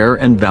up rare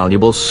and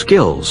valuable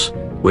skills,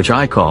 which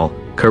I call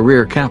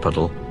career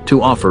capital, to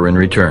offer in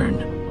return.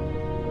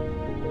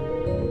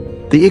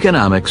 The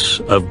economics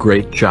of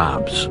great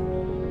jobs.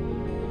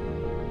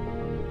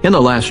 In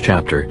the last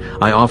chapter,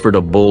 I offered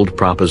a bold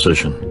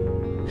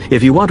proposition.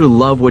 If you want to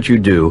love what you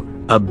do,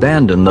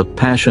 abandon the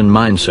passion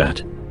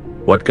mindset.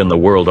 What can the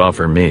world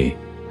offer me?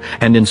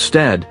 And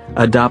instead,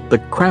 adopt the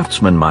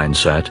craftsman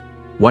mindset.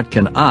 What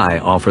can I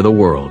offer the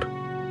world?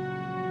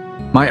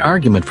 My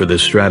argument for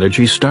this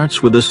strategy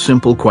starts with a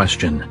simple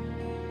question.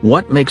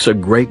 What makes a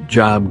great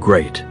job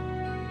great?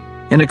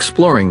 In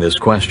exploring this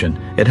question,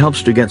 it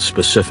helps to get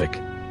specific.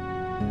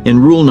 In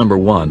rule number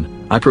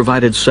 1, I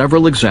provided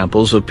several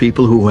examples of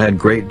people who had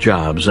great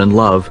jobs and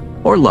loved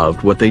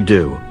what they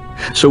do,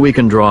 so we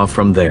can draw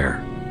from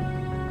there.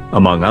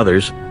 Among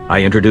others,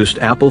 I introduced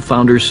Apple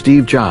founder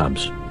Steve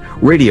Jobs,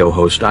 radio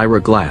host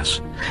Ira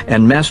Glass,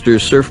 and master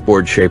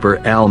surfboard shaper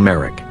Al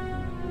Merrick.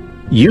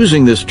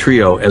 Using this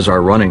trio as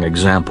our running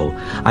example,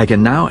 I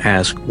can now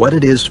ask what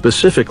it is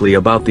specifically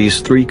about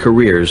these 3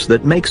 careers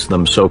that makes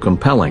them so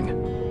compelling.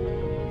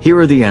 Here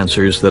are the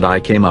answers that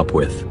I came up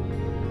with.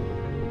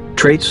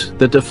 Traits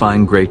that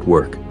define great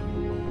work.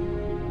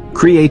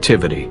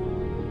 Creativity.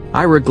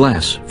 Ira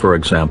Glass, for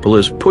example,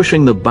 is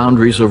pushing the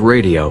boundaries of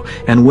radio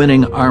and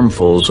winning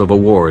armfuls of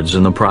awards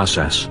in the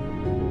process.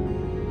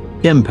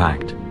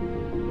 Impact.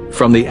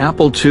 From the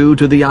Apple II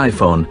to the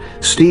iPhone,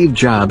 Steve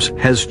Jobs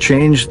has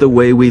changed the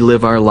way we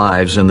live our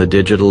lives in the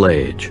digital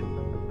age.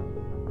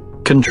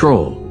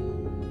 Control.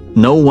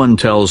 No one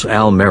tells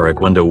Al Merrick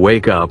when to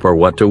wake up or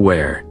what to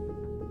wear.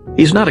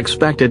 He's not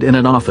expected in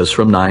an office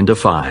from 9 to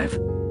 5.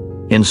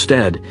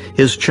 Instead,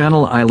 his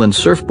Channel Island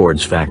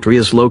Surfboards factory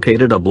is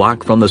located a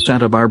block from the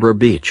Santa Barbara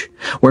beach,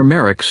 where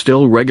Merrick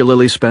still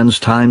regularly spends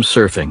time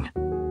surfing.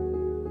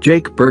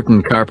 Jake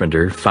Burton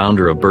Carpenter,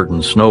 founder of Burton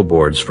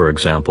Snowboards, for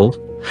example,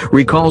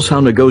 recalls how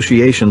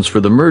negotiations for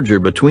the merger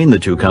between the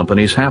 2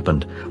 companies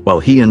happened,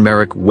 while he and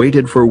Merrick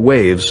waited for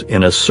waves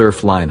in a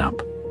surf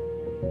lineup.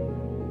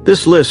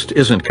 This list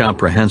isn't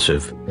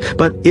comprehensive,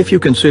 but if you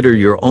consider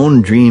your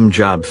own dream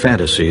job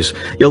fantasies,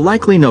 you'll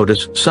likely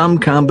notice some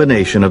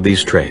combination of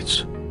these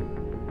traits.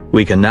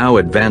 We can now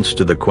advance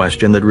to the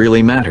question that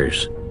really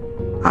matters.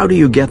 How do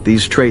you get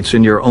these traits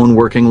in your own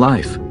working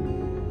life?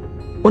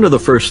 One of the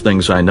first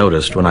things I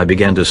noticed when I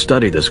began to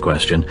study this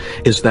question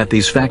is that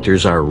these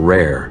factors are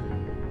rare.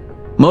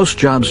 Most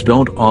jobs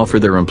don't offer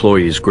their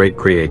employees great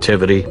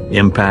creativity,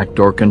 impact,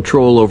 or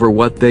control over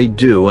what they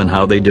do and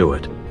how they do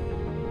it.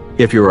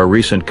 If you're a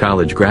recent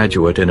college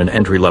graduate in an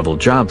entry-level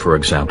job, for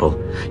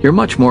example, you're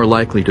much more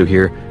likely to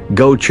hear,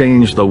 "Go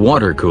change the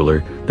water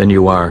cooler," than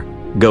you are,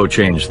 "Go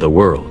change the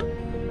world."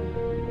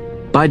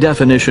 By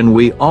definition,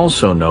 we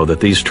also know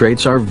that these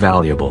traits are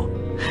valuable,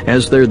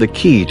 as they're the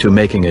key to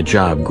making a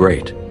job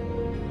great.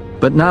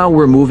 But now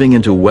we're moving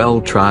into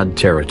well-trod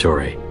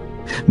territory.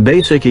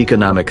 Basic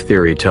economic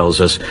theory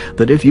tells us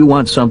that if you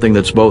want something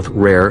that's both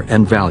rare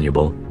and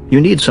valuable, you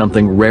need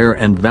something rare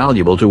and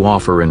valuable to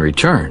offer in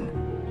return.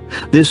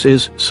 This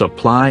is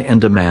Supply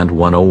and Demand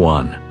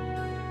 101.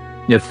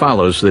 It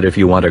follows that if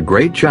you want a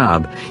great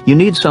job, you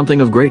need something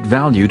of great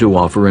value to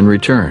offer in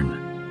return.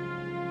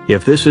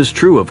 If this is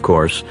true, of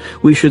course,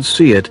 we should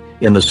see it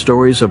in the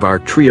stories of our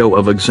trio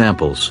of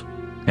examples,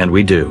 and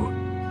we do.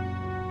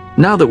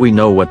 Now that we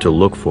know what to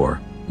look for,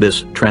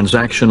 this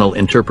transactional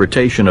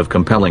interpretation of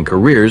compelling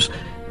careers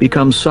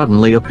becomes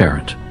suddenly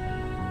apparent.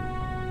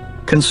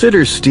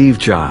 Consider Steve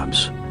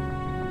Jobs.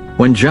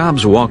 When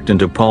Jobs walked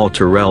into Paul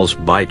Terrell's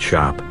bite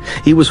shop,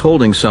 he was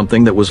holding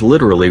something that was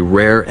literally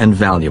rare and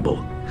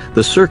valuable,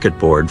 the circuit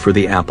board for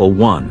the Apple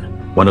I,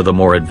 one of the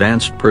more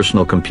advanced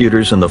personal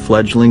computers in the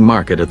fledgling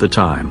market at the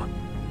time.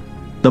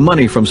 The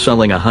money from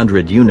selling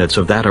 100 units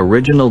of that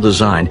original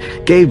design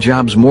gave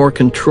Jobs more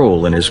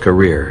control in his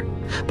career.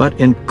 But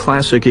in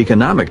classic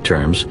economic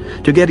terms,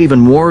 to get even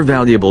more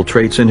valuable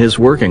traits in his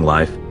working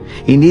life,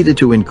 he needed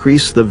to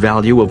increase the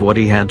value of what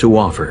he had to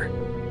offer.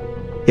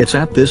 It's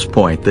at this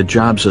point that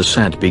Jobs'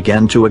 ascent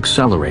began to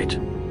accelerate.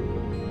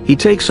 He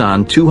takes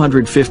on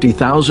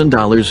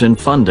 $250,000 in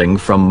funding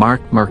from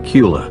Mark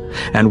Markula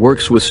and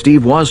works with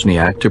Steve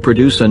Wozniak to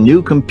produce a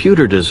new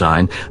computer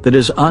design that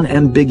is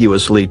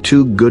unambiguously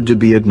too good to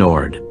be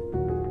ignored.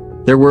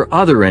 There were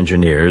other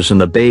engineers in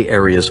the Bay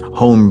Area's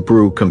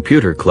homebrew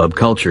computer club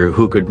culture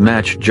who could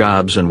match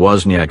Jobs and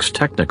Wozniak's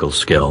technical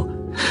skill.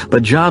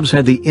 But Jobs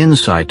had the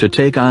insight to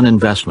take on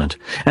investment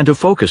and to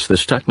focus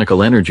this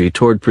technical energy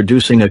toward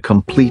producing a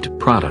complete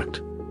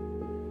product.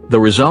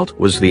 The result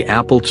was the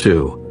Apple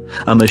II,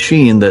 a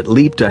machine that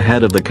leaped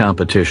ahead of the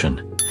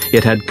competition.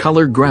 It had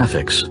color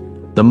graphics.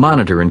 The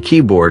monitor and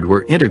keyboard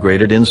were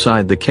integrated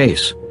inside the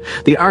case.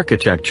 The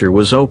architecture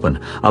was open,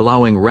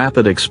 allowing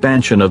rapid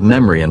expansion of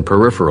memory and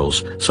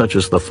peripherals, such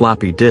as the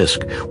floppy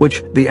disk,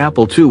 which the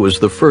Apple II was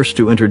the first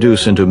to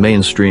introduce into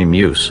mainstream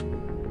use.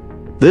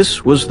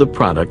 This was the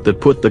product that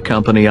put the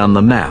company on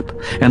the map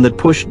and that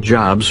pushed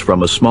Jobs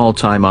from a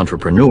small-time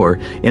entrepreneur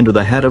into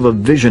the head of a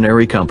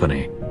visionary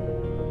company.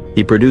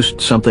 He produced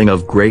something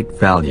of great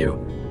value,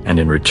 and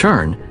in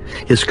return,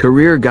 his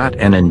career got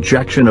an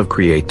injection of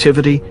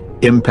creativity,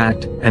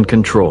 impact, and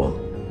control.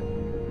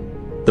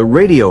 The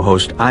radio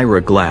host Ira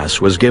Glass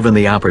was given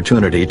the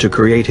opportunity to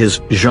create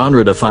his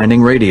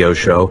genre-defining radio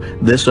show,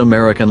 This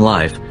American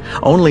Life,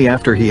 only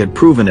after he had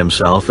proven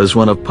himself as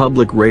one of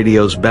public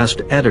radio's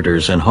best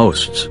editors and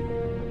hosts.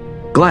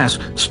 Glass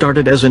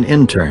started as an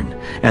intern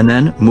and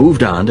then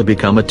moved on to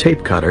become a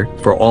tape cutter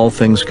for All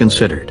Things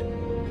Considered.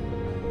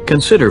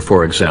 Consider,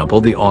 for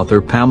example, the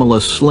author Pamela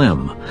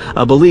Slim,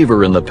 a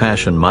believer in the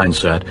passion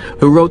mindset,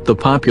 who wrote the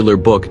popular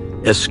book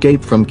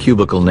Escape from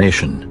Cubicle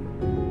Nation.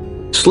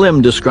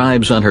 Slim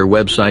describes on her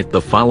website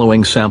the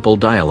following sample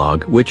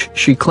dialogue, which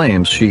she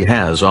claims she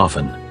has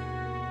often.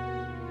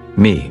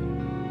 Me.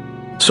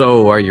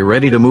 So, are you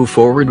ready to move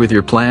forward with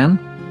your plan?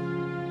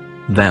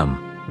 Them.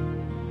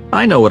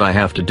 I know what I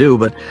have to do,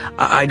 but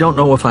I don't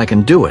know if I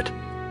can do it.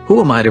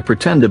 Who am I to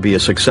pretend to be a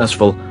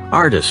successful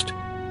artist,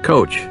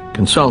 coach,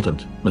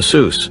 consultant,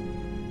 masseuse?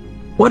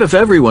 What if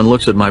everyone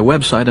looks at my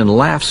website and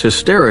laughs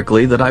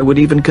hysterically that I would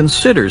even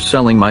consider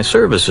selling my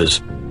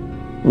services?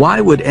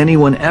 Why would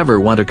anyone ever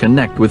want to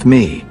connect with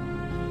me?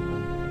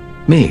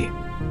 Me.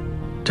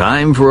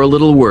 Time for a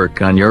little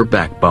work on your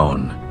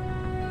backbone.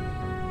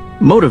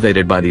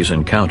 Motivated by these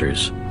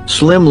encounters,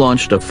 Slim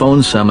launched a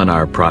phone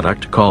seminar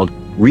product called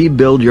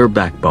Rebuild Your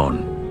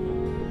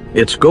Backbone.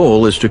 Its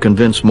goal is to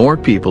convince more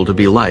people to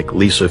be like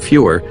Lisa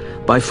Fewer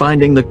by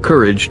finding the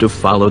courage to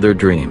follow their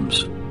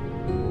dreams.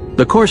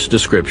 The course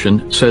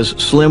description says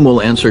Slim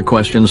will answer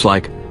questions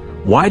like,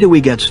 why do we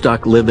get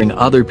stuck living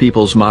other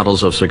people's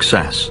models of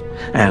success?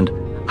 And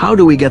how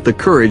do we get the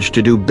courage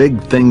to do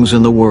big things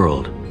in the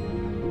world?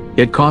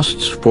 It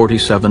costs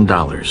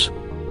 $47.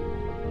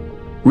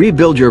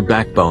 Rebuild Your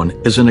Backbone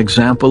is an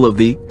example of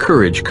the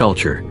courage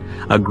culture,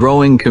 a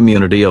growing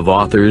community of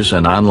authors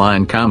and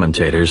online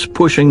commentators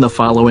pushing the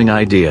following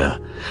idea: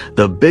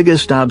 the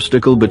biggest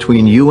obstacle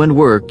between you and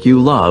work you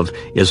love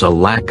is a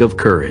lack of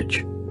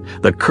courage.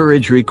 The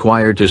courage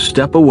required to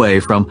step away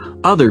from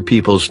other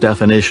people's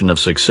definition of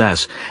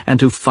success and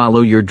to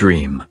follow your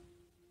dream.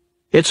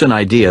 It's an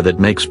idea that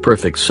makes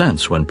perfect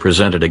sense when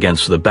presented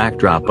against the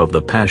backdrop of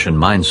the passion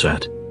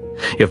mindset.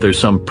 If there's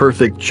some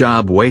perfect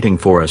job waiting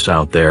for us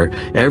out there,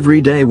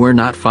 every day we're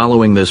not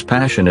following this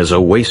passion is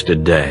a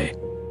wasted day.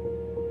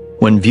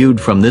 When viewed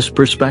from this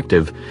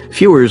perspective,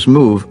 Fewer's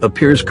move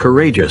appears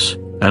courageous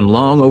and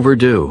long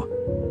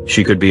overdue.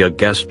 She could be a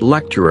guest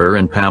lecturer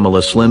in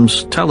Pamela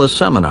Slim's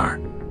teleseminar.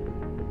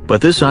 But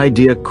this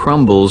idea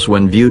crumbles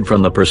when viewed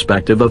from the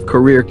perspective of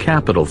career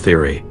capital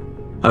theory,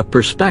 a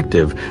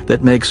perspective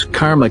that makes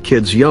Karma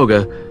Kids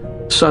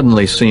yoga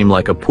suddenly seem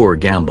like a poor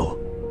gamble.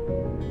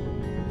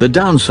 The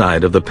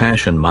downside of the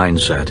passion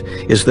mindset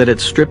is that it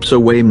strips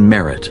away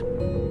merit.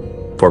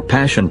 For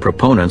passion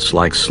proponents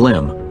like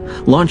Slim,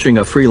 launching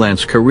a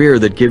freelance career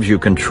that gives you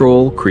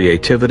control,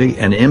 creativity,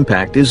 and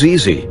impact is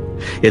easy.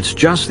 It's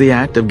just the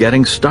act of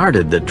getting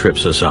started that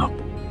trips us up.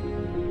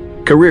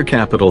 Career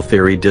capital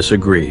theory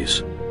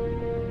disagrees.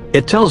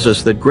 It tells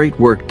us that great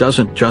work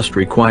doesn't just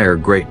require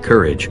great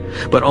courage,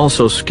 but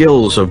also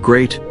skills of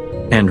great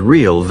and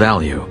real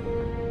value.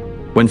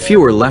 When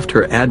Fewer left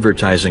her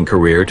advertising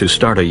career to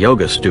start a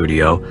yoga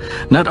studio,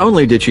 not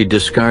only did she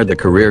discard the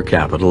career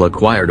capital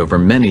acquired over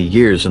many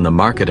years in the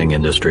marketing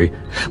industry,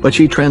 but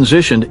she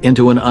transitioned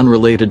into an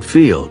unrelated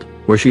field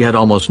where she had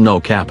almost no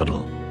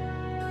capital.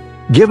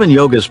 Given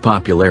yoga's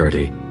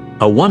popularity,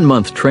 a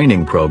one-month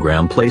training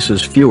program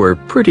places Fewer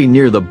pretty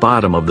near the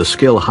bottom of the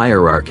skill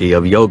hierarchy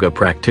of yoga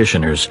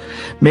practitioners,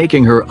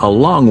 making her a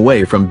long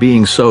way from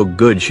being so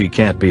good she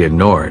can't be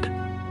ignored.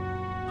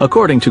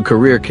 According to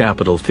career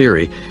capital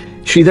theory,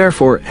 she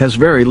therefore has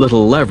very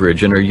little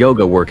leverage in her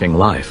yoga working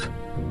life.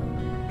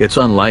 It's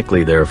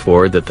unlikely,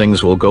 therefore, that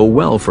things will go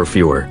well for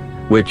Fewer,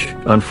 which,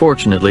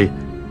 unfortunately,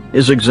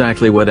 is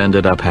exactly what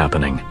ended up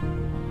happening.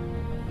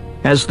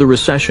 As the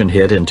recession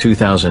hit in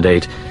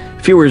 2008,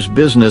 Fewer's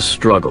business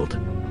struggled.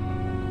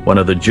 One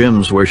of the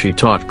gyms where she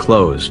taught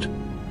closed.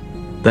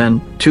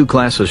 Then, 2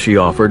 classes she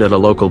offered at a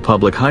local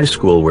public high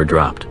school were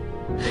dropped.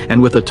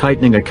 And with a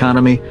tightening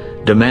economy,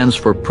 demands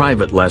for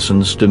private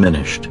lessons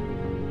diminished.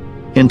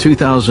 In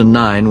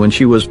 2009, when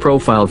she was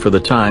profiled for the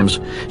Times,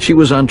 she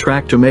was on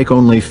track to make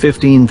only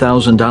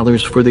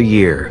 $15,000 for the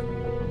year.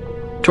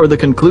 Toward the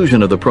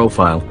conclusion of the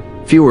profile,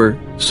 Fewer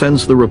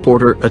sends the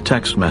reporter a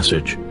text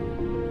message.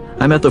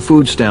 "I'm at the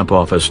food stamp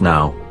office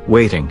now,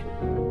 waiting.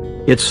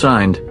 It's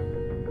signed,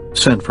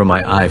 sent from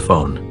my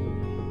iPhone."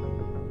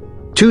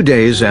 2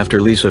 days after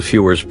Lisa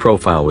Fewer's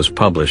profile was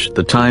published,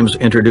 the Times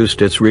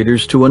introduced its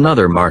readers to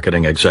another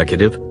marketing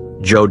executive,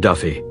 Joe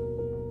Duffy.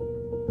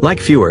 Like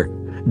Fewer,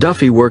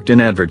 Duffy worked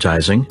in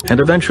advertising and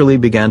eventually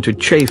began to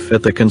chafe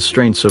at the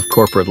constraints of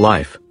corporate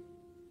life.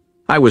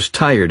 "I was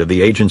tired of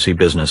the agency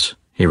business,"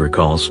 he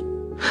recalls.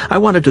 "I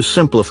wanted to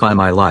simplify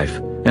my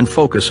life and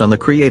focus on the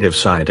creative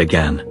side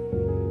again."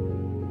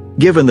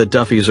 Given that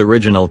Duffy's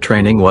original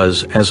training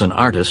was as an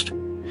artist,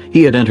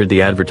 he had entered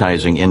the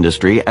advertising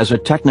industry as a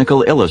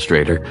technical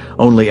illustrator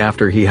only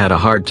after he had a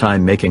hard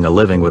time making a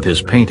living with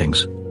his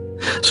paintings.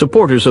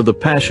 Supporters of the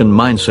passion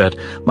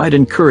mindset might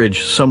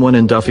encourage someone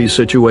in Duffy's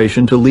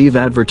situation to leave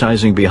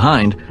advertising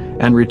behind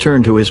and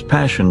return to his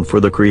passion for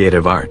the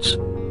creative arts.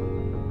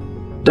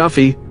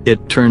 Duffy,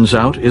 it turns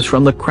out, is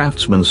from the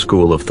craftsman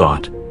school of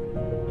thought.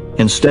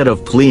 Instead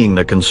of fleeing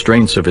the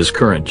constraints of his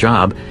current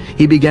job,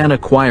 he began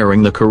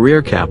acquiring the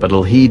career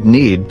capital he'd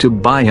need to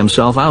buy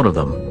himself out of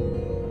them.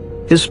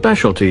 His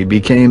specialty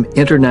became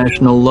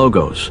international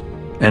logos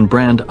and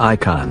brand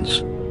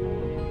icons.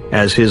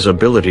 As his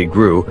ability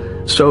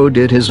grew, so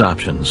did his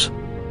options.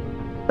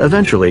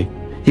 Eventually,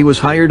 he was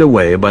hired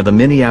away by the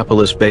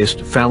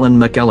Minneapolis-based Fallon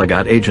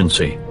McElligott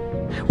agency,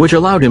 which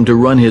allowed him to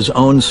run his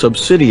own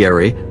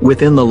subsidiary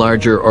within the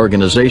larger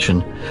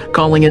organization,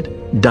 calling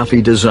it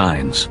Duffy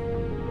Designs.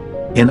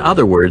 In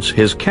other words,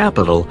 his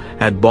capital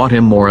had bought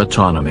him more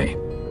autonomy.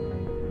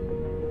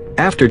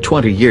 After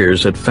 20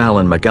 years at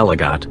Fallon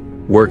McElligott,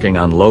 working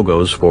on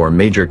logos for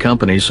major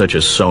companies such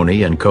as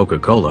Sony and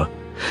Coca-Cola,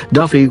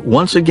 Duffy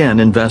once again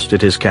invested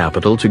his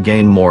capital to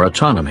gain more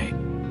autonomy,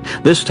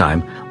 this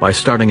time by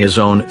starting his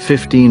own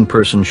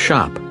 15-person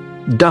shop,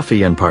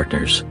 Duffy &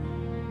 Partners.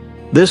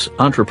 This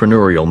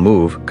entrepreneurial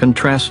move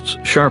contrasts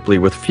sharply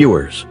with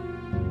Fewer's.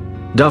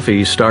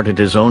 Duffy started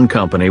his own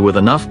company with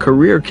enough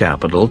career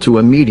capital to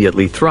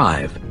immediately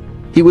thrive.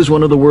 He was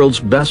one of the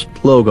world's best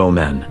logo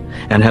men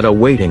and had a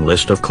waiting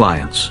list of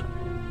clients.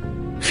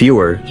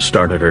 Fewer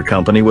started her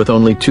company with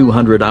only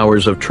 200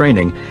 hours of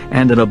training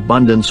and an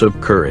abundance of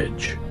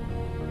courage.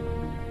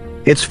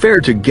 It's fair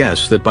to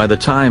guess that by the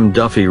time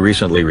Duffy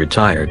recently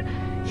retired,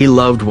 he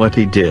loved what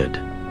he did.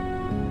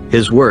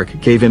 His work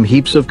gave him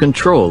heaps of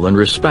control and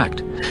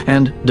respect,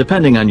 and,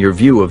 depending on your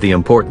view of the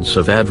importance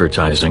of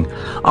advertising,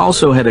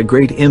 also had a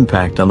great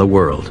impact on the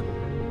world.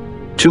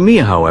 To me,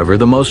 however,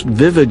 the most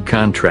vivid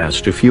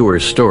contrast to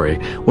Fewer's story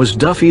was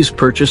Duffy's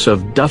purchase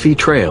of Duffy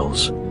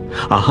Trails,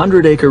 a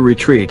 100-acre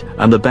retreat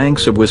on the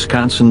banks of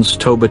Wisconsin's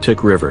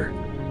Tobotic River.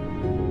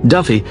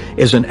 Duffy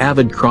is an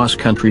avid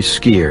cross-country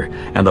skier,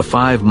 and the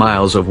 5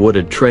 miles of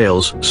wooded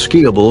trails,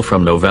 skiable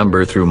from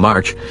November through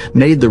March,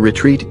 made the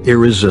retreat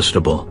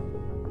irresistible.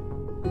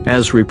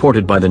 As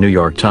reported by the New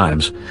York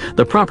Times,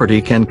 the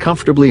property can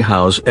comfortably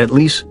house at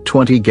least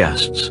 20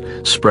 guests,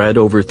 spread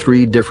over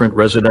 3 different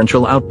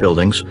residential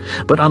outbuildings,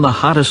 but on the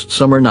hottest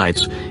summer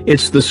nights,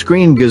 it's the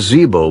screen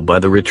gazebo by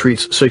the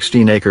retreat's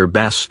 16-acre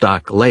Bass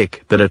Stock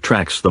Lake that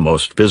attracts the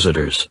most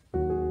visitors.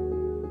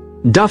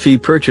 Duffy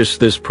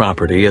purchased this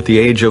property at the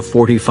age of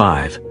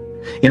 45.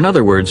 In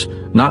other words,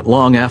 not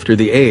long after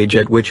the age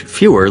at which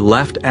Fewer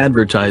left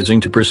advertising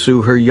to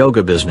pursue her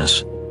yoga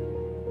business.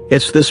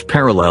 It's this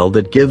parallel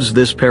that gives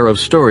this pair of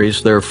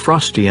stories their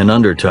Frostian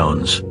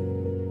undertones.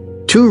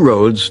 2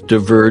 roads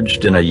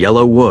diverged in a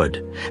yellow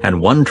wood, and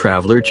one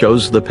traveler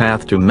chose the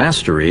path to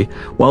mastery,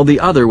 while the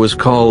other was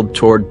called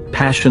toward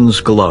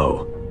passion's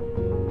glow.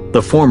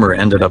 The former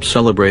ended up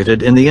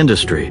celebrated in the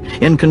industry,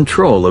 in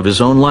control of his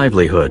own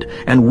livelihood,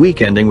 and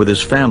weekending with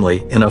his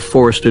family in a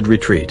forested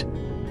retreat.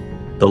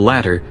 The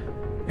latter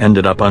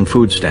ended up on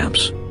food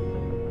stamps.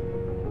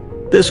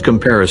 This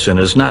comparison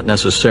is not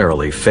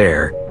necessarily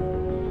fair.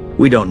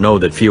 We don't know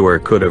that Fewer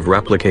could have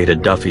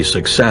replicated Duffy's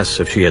success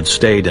if she had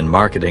stayed in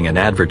marketing and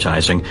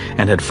advertising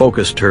and had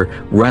focused her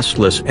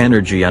restless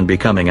energy on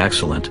becoming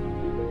excellent.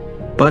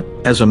 But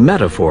as a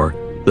metaphor,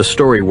 the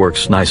story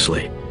works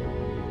nicely.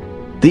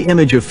 The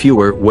image of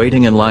Fewer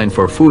waiting in line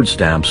for food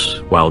stamps,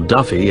 while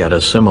Duffy, at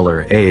a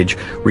similar age,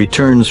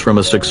 returns from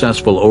a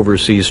successful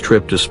overseas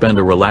trip to spend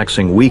a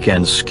relaxing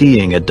weekend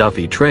skiing at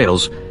Duffy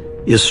Trails,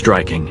 is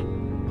striking.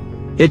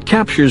 It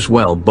captures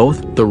well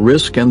both the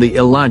risk and the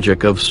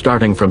illogic of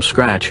starting from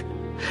scratch,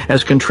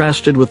 as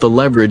contrasted with the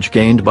leverage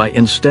gained by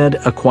instead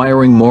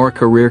acquiring more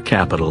career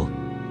capital.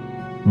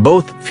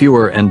 Both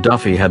Fewer and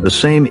Duffy had the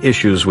same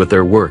issues with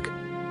their work.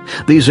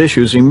 These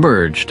issues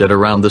emerged at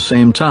around the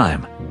same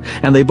time,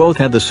 and they both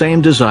had the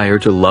same desire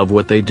to love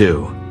what they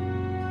do.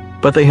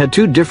 But they had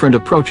 2 different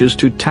approaches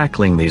to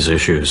tackling these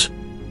issues.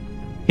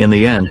 In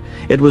the end,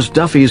 it was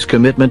Duffy's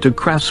commitment to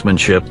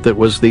craftsmanship that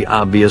was the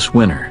obvious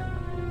winner.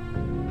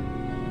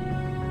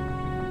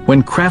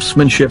 When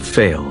craftsmanship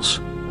fails.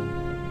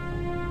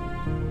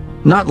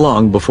 Not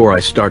long before I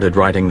started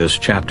writing this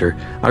chapter,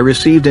 I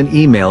received an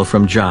email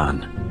from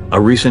John, a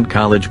recent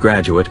college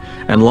graduate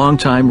and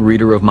longtime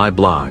reader of my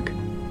blog.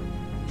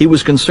 He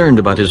was concerned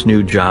about his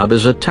new job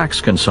as a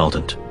tax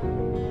consultant.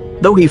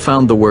 Though he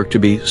found the work to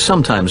be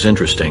sometimes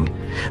interesting,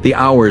 the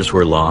hours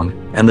were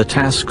long and the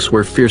tasks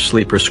were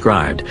fiercely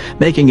prescribed,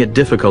 making it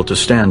difficult to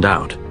stand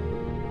out.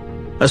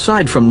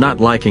 Aside from not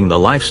liking the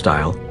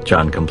lifestyle,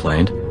 John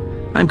complained,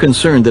 I'm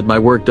concerned that my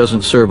work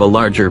doesn't serve a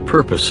larger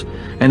purpose,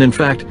 and in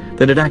fact,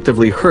 that it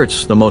actively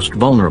hurts the most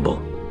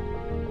vulnerable.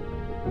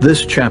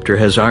 This chapter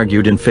has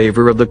argued in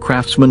favor of the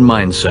craftsman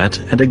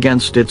mindset and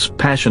against its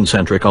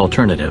passion-centric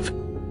alternative.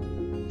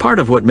 Part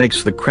of what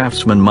makes the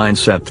craftsman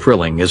mindset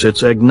thrilling is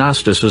its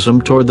agnosticism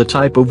toward the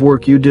type of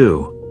work you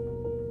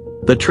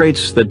do. The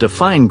traits that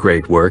define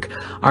great work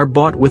are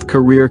bought with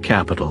career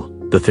capital,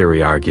 the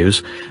theory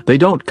argues. They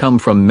don't come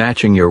from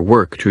matching your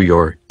work to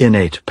your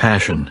innate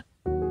passion.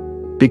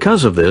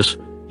 Because of this,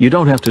 You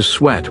don't have to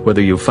sweat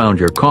whether you've found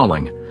your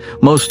calling.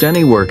 Most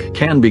any work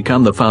can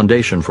become the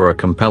foundation for a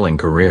compelling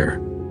career.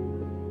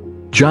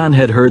 John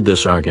had heard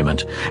this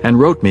argument and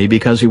wrote me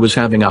because he was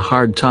having a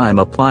hard time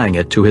applying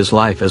it to his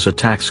life as a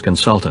tax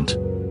consultant.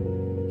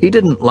 He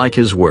didn't like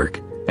his work,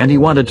 and he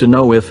wanted to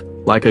know if,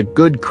 like a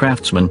good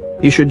craftsman,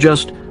 he should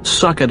just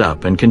suck it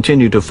up and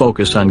continue to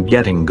focus on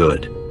getting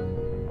good.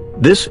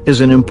 This is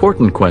an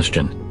important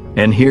question,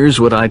 and here's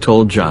what I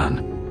told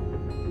John.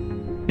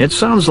 It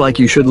sounds like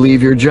you should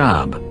leave your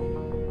job.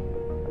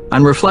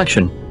 On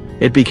reflection,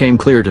 it became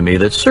clear to me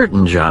that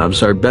certain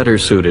jobs are better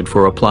suited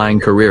for applying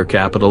career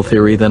capital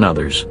theory than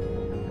others.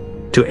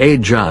 To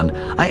aid John,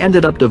 I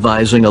ended up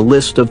devising a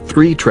list of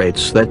 3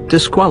 traits that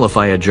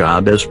disqualify a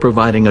job as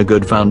providing a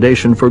good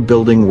foundation for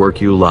building work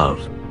you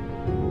love.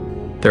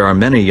 There are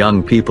many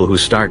young people who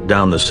start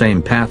down the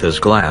same path as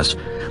Glass,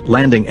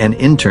 landing an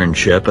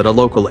internship at a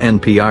local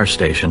NPR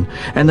station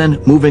and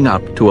then moving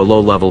up to a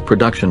low-level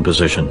production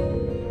position.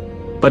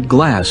 But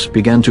Glass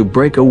began to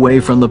break away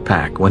from the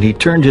pack when he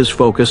turned his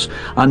focus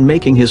on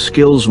making his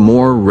skills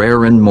more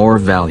rare and more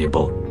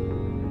valuable.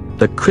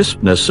 The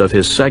crispness of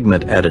his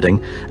segment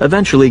editing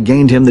eventually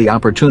gained him the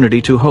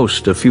opportunity to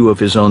host a few of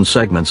his own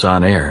segments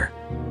on air.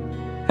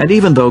 And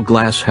even though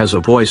Glass has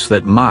a voice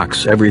that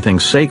mocks everything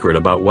sacred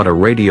about what a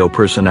radio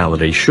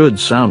personality should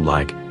sound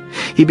like,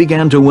 he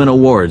began to win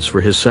awards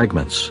for his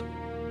segments.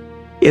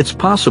 It's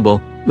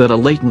possible that a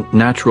latent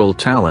natural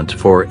talent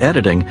for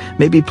editing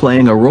may be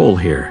playing a role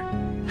here.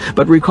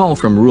 But recall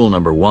from rule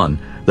number 1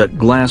 that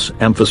Glass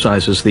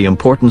emphasizes the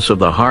importance of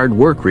the hard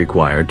work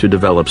required to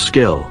develop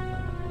skill.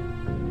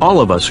 All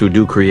of us who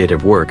do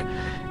creative work,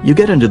 you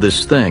get into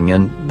this thing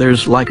and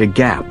there's like a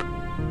gap.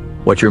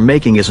 What you're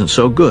making isn't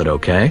so good,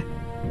 okay?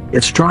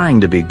 It's trying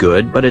to be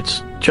good, but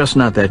it's just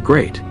not that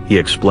great, he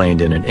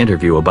explained in an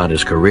interview about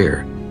his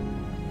career.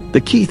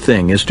 The key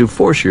thing is to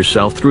force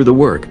yourself through the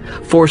work,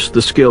 force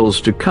the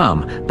skills to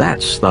come.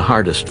 That's the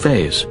hardest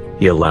phase,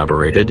 he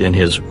elaborated in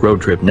his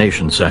Road Trip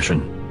Nation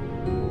session.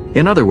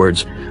 In other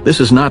words,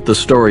 this is not the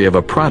story of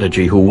a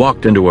prodigy who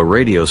walked into a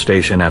radio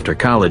station after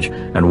college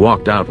and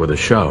walked out with a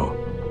show.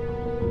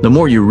 The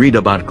more you read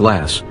about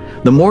Glass,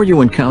 the more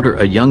you encounter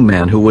a young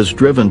man who was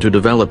driven to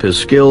develop his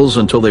skills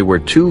until they were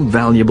too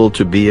valuable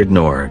to be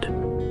ignored.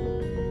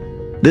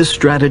 This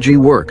strategy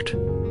worked.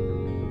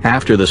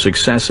 After the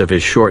success of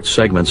his short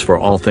segments for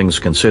All Things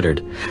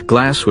Considered,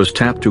 Glass was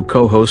tapped to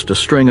co-host a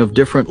string of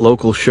different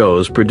local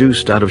shows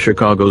produced out of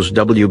Chicago's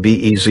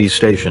WBEZ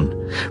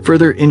station,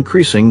 further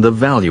increasing the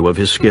value of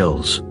his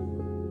skills.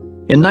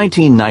 In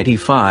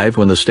 1995,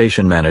 when the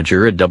station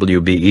manager at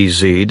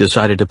WBEZ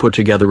decided to put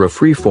together a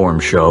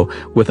free-form show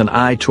with an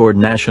eye toward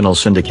national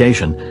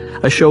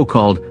syndication, a show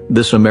called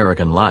This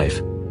American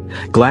Life,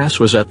 Glass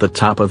was at the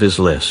top of his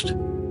list.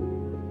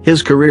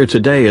 His career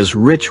today is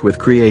rich with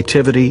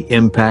creativity,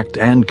 impact,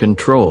 and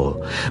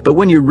control. But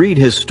when you read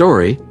his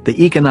story,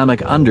 the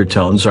economic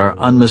undertones are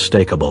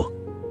unmistakable.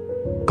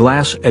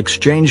 Glass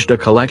exchanged a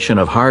collection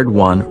of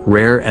hard-won,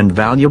 rare, and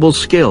valuable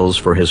skills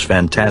for his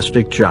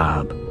fantastic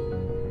job.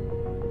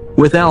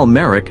 With Al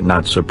Merrick,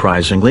 not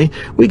surprisingly,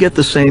 we get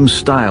the same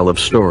style of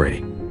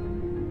story.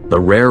 The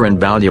rare and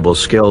valuable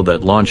skill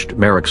that launched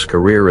Merrick's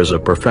career as a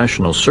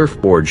professional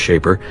surfboard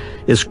shaper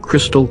is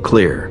crystal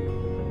clear.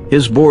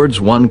 His boards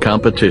won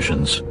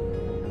competitions.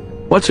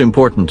 What's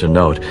important to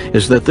note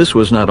is that this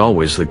was not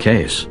always the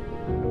case.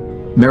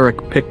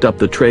 Merrick picked up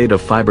the trade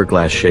of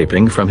fiberglass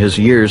shaping from his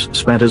years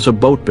spent as a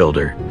boat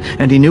builder,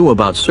 and he knew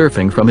about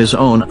surfing from his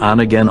own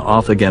on-again,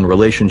 off-again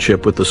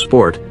relationship with the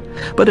sport,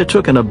 but it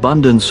took an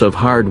abundance of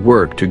hard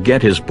work to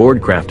get his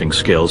board crafting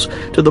skills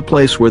to the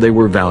place where they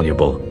were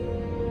valuable.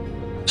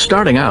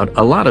 Starting out,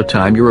 a lot of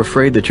time you're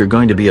afraid that you're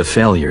going to be a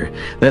failure,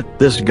 that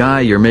this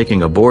guy you're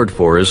making a board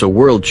for is a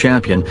world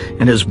champion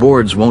and his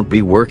boards won't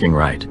be working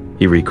right,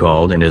 he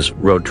recalled in his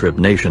Road Trip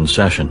Nation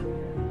session.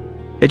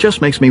 It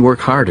just makes me work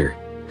harder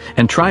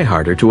and try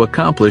harder to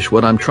accomplish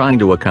what I'm trying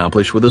to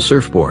accomplish with a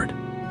surfboard.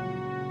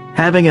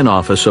 Having an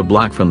office a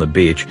block from the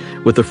beach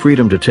with the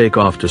freedom to take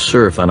off to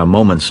surf on a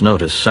moment's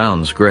notice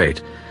sounds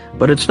great,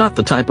 but it's not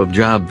the type of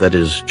job that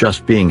is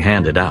just being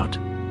handed out.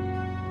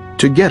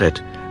 To get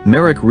it,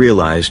 Merrick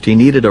realized he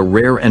needed a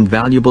rare and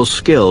valuable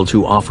skill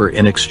to offer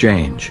in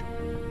exchange.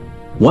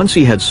 Once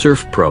he had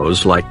surf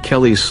pros like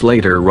Kelly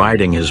Slater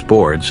riding his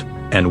boards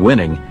and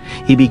winning,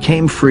 he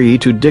became free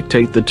to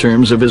dictate the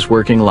terms of his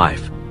working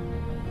life.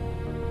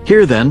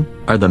 Here, then,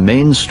 are the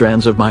main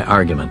strands of my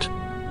argument.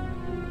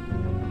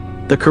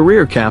 The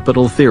career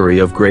capital theory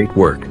of great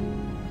work.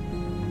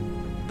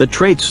 The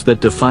traits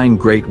that define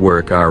great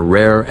work are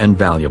rare and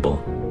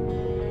valuable.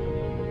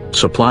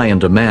 Supply and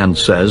demand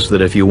says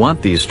that if you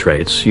want these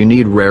traits, you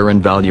need rare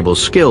and valuable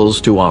skills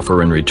to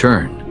offer in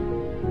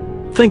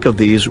return. Think of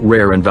these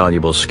rare and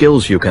valuable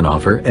skills you can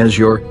offer as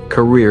your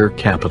career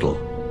capital.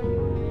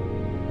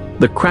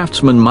 The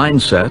craftsman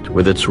mindset,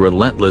 with its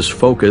relentless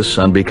focus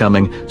on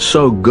becoming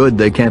so good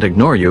they can't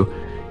ignore you,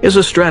 is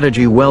a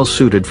strategy well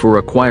suited for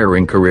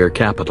acquiring career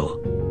capital.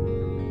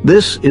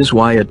 This is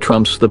why it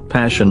trumps the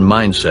passion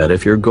mindset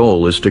if your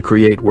goal is to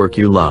create work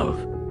you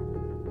love.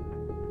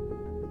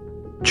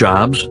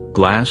 Jobs,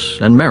 Glass,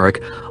 and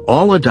Merrick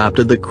all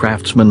adopted the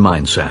craftsman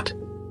mindset.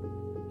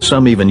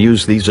 Some even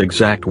use these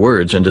exact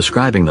words in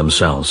describing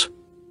themselves.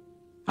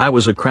 "I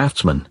was a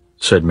craftsman,"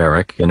 said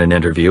Merrick in an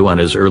interview on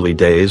his early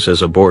days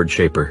as a board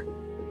shaper.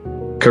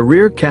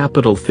 Career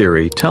capital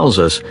theory tells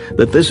us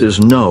that this is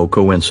no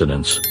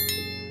coincidence.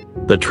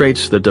 The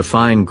traits that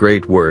define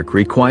great work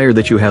require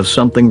that you have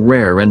something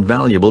rare and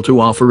valuable to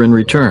offer in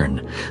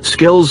return,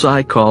 skills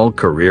I call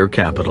career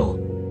capital.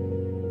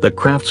 The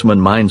craftsman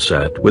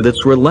mindset, with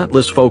its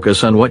relentless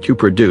focus on what you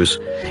produce,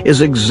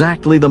 is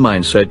exactly the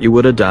mindset you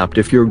would adopt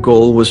if your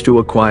goal was to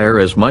acquire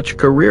as much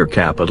career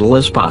capital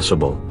as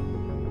possible.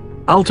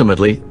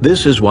 Ultimately,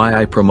 this is why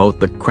I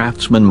promote the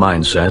craftsman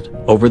mindset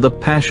over the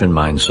passion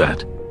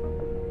mindset.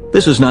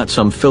 This is not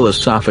some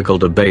philosophical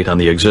debate on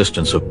the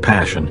existence of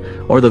passion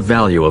or the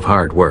value of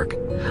hard work.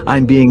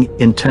 I'm being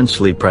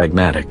intensely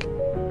pragmatic.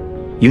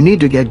 You need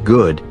to get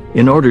good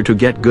in order to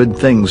get good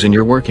things in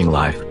your working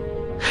life.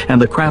 And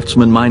the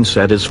craftsman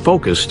mindset is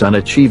focused on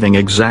achieving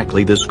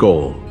exactly this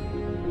goal.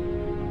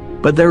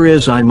 But there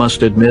is, I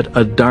must admit,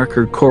 a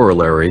darker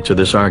corollary to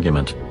this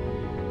argument.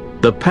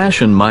 The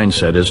passion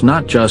mindset is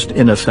not just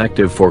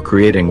ineffective for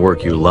creating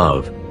work you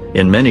love.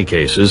 In many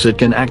cases, it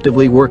can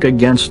actively work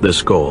against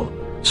this goal,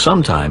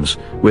 sometimes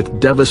with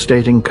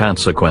devastating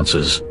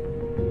consequences.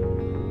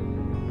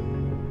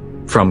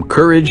 From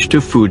courage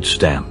to food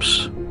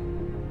stamps.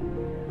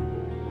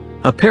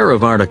 A pair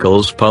of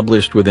articles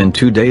published within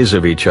 2 days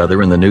of each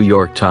other in the New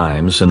York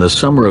Times in the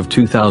summer of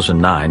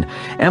 2009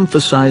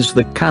 emphasized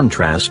the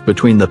contrast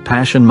between the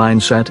passion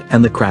mindset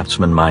and the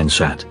craftsman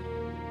mindset.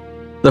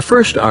 The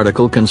first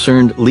article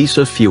concerned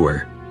Lisa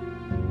Fewer.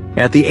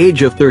 At the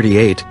age of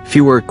 38,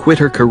 Fewer quit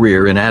her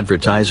career in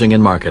advertising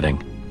and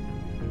marketing.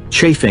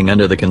 Chafing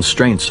under the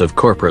constraints of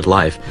corporate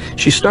life,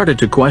 she started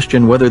to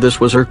question whether this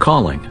was her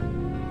calling.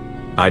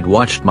 "I'd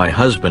watched my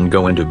husband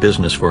go into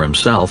business for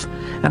himself,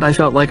 and I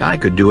felt like I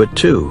could do it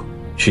too,"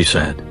 she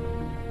said.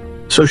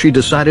 So she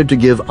decided to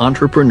give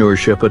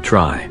entrepreneurship a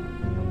try.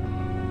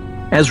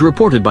 As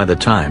reported by the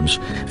Times,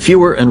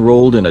 Fewer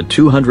enrolled in a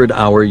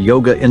 200-hour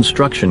yoga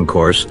instruction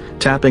course,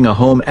 tapping a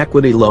home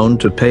equity loan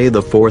to pay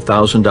the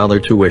 $4,000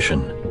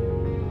 tuition.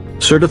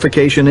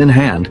 Certification in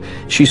hand,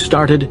 she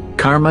started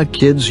Karma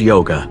Kids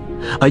Yoga,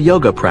 a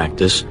yoga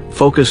practice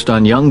focused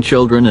on young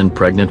children and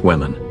pregnant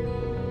women.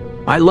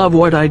 "I love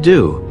what I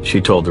do,"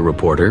 she told the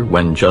reporter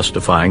when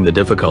justifying the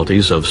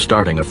difficulties of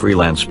starting a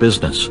freelance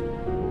business.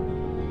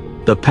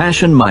 The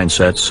passion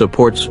mindset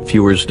supports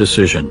Fewer's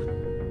decision.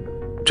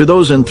 To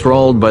those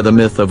enthralled by the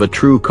myth of a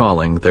true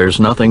calling, there's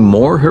nothing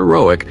more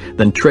heroic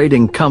than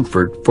trading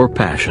comfort for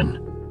passion.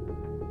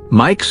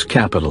 Mike's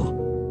Capital.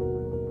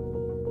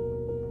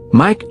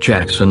 Mike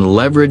Jackson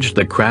leveraged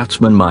the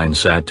craftsman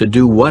mindset to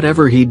do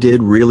whatever he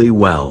did really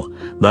well,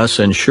 thus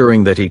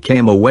ensuring that he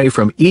came away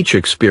from each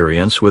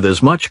experience with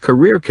as much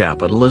career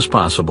capital as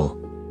possible.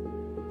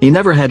 He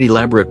never had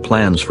elaborate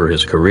plans for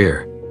his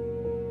career.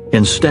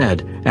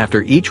 Instead,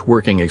 after each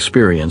working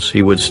experience,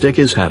 he would stick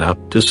his head up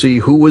to see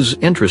who was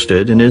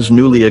interested in his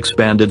newly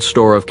expanded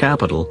store of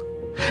capital,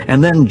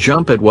 and then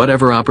jump at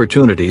whatever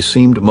opportunity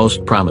seemed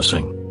most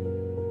promising.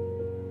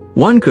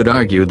 One could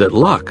argue that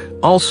luck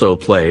also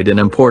played an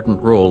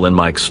important role in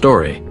Mike's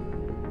story.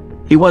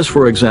 He was,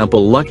 for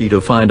example, lucky to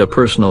find a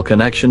personal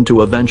connection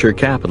to a venture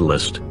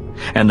capitalist,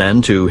 and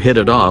then to hit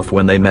it off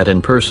when they met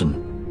in person.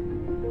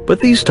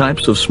 But these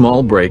types of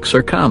small breaks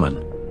are common.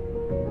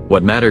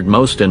 What mattered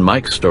most in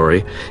Mike's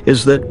story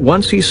is that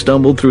once he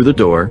stumbled through the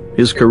door,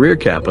 his career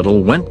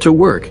capital went to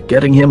work,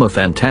 getting him a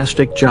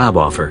fantastic job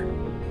offer.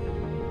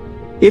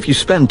 If you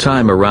spend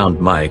time around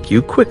Mike,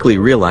 you quickly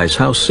realize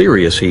how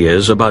serious he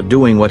is about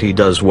doing what he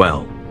does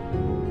well.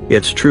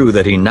 It's true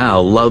that he now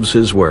loves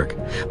his work,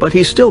 but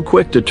he's still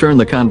quick to turn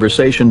the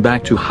conversation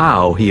back to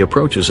how he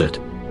approaches it.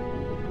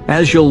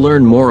 As you'll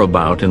learn more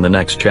about in the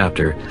next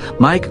chapter,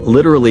 Mike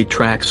literally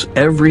tracks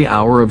every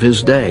hour of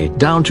his day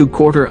down to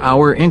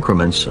quarter-hour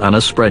increments on a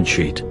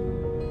spreadsheet.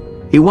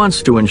 He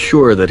wants to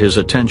ensure that his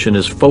attention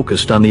is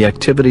focused on the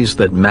activities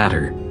that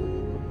matter.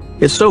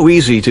 "It's so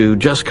easy to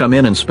just come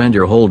in and spend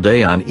your whole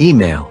day on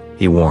email,"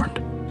 he warned.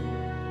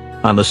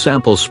 On the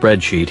sample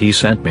spreadsheet he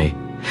sent me,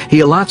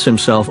 he allots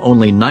himself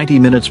only 90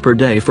 minutes per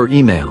day for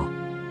email.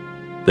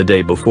 The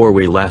day before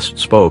we last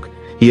spoke,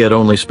 he had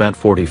only spent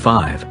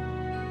 45.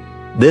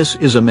 This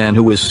is a man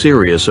who is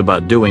serious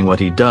about doing what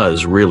he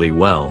does really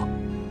well.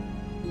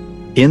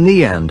 In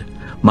the end,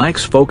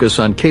 Mike's focus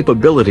on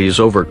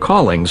capabilities over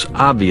callings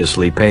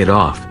obviously paid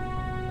off.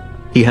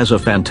 He has a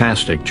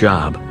fantastic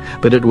job,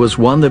 but it was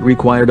one that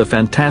required a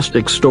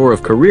fantastic store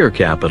of career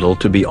capital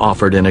to be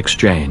offered in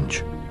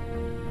exchange.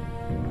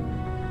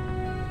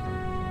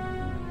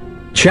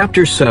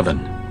 Chapter 7.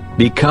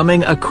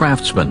 Becoming a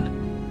Craftsman,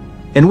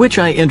 in which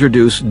I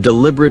introduce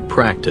deliberate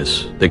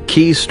practice, the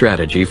key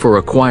strategy for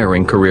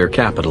acquiring career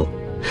capital,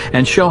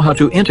 and show how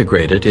to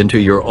integrate it into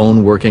your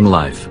own working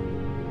life.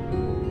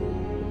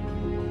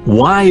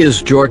 Why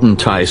is Jordan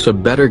Tice a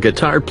better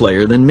guitar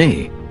player than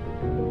me?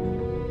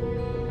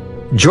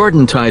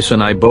 Jordan Tice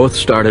and I both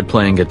started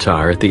playing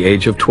guitar at the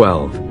age of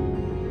 12.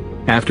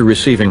 After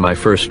receiving my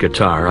first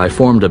guitar, I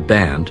formed a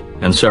band,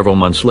 and several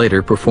months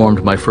later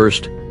performed my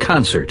first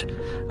concert,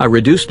 a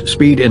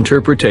reduced-speed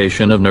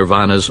interpretation of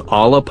Nirvana's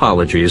All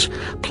Apologies,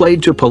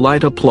 played to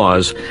polite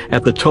applause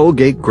at the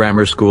Tollgate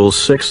Grammar School's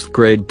 6th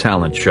grade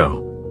talent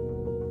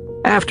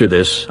show. After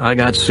this, I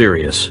got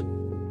serious.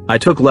 I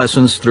took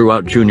lessons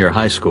throughout junior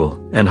high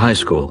school and high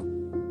school.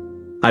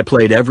 I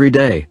played every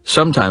day,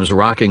 sometimes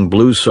rocking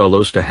blues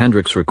solos to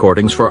Hendrix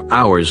recordings for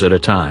hours at a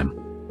time.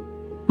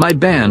 My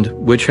band,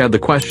 which had the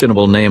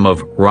questionable name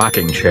of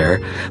Rocking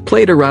Chair,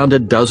 played around a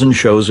dozen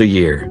shows a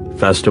year,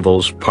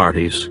 festivals,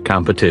 parties,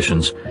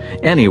 competitions,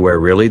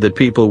 anywhere really that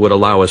people would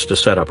allow us to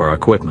set up our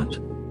equipment.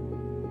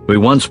 We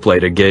once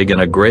played a gig in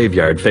a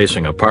graveyard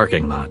facing a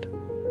parking lot.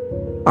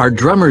 Our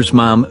drummer's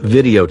mom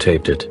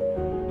videotaped it.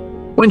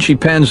 When she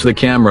pans the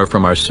camera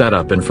from our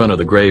setup in front of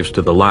the graves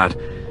to the lot,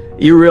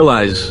 you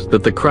realize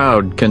that the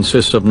crowd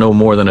consists of no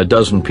more than a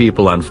dozen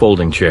people on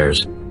folding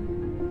chairs.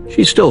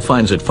 She still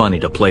finds it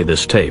funny to play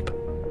this tape.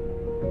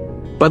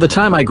 By the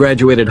time I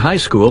graduated high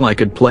school, I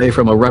could play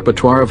from a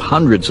repertoire of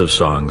hundreds of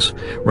songs,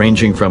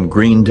 ranging from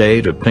Green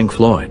Day to Pink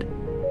Floyd.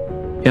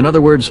 In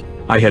other words,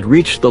 I had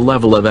reached the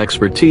level of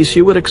expertise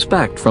you would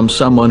expect from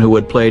someone who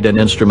had played an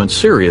instrument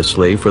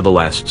seriously for the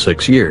last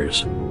 6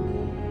 years.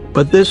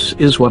 But this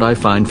is what I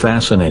find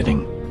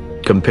fascinating.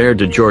 Compared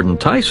to Jordan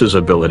Tice's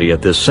ability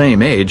at this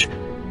same age,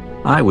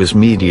 I was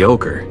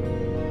mediocre.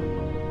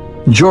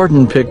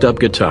 Jordan picked up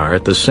guitar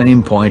at the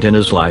same point in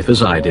his life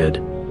as I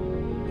did.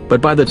 But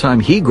by the time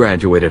he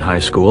graduated high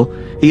school,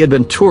 he had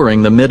been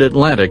touring the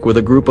Mid-Atlantic with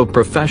a group of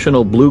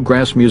professional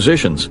bluegrass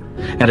musicians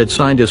and had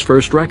signed his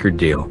first record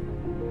deal.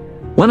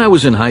 When I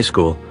was in high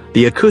school,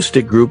 the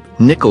acoustic group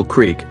Nickel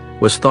Creek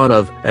was thought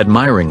of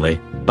admiringly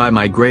by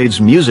my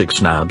grade's music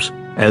snobs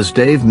as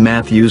Dave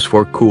Matthews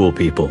for cool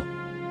people.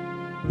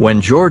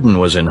 When Jordan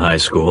was in high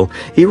school,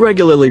 he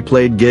regularly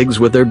played gigs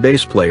with their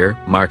bass player,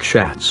 Mark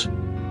Schatz.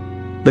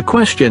 The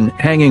question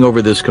hanging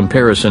over this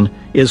comparison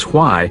is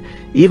why,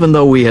 even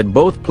though we had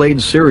both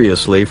played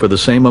seriously for the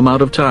same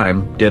amount of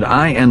time, did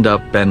I end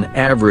up an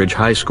average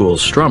high school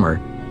strummer,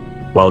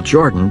 while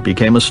Jordan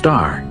became a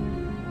star?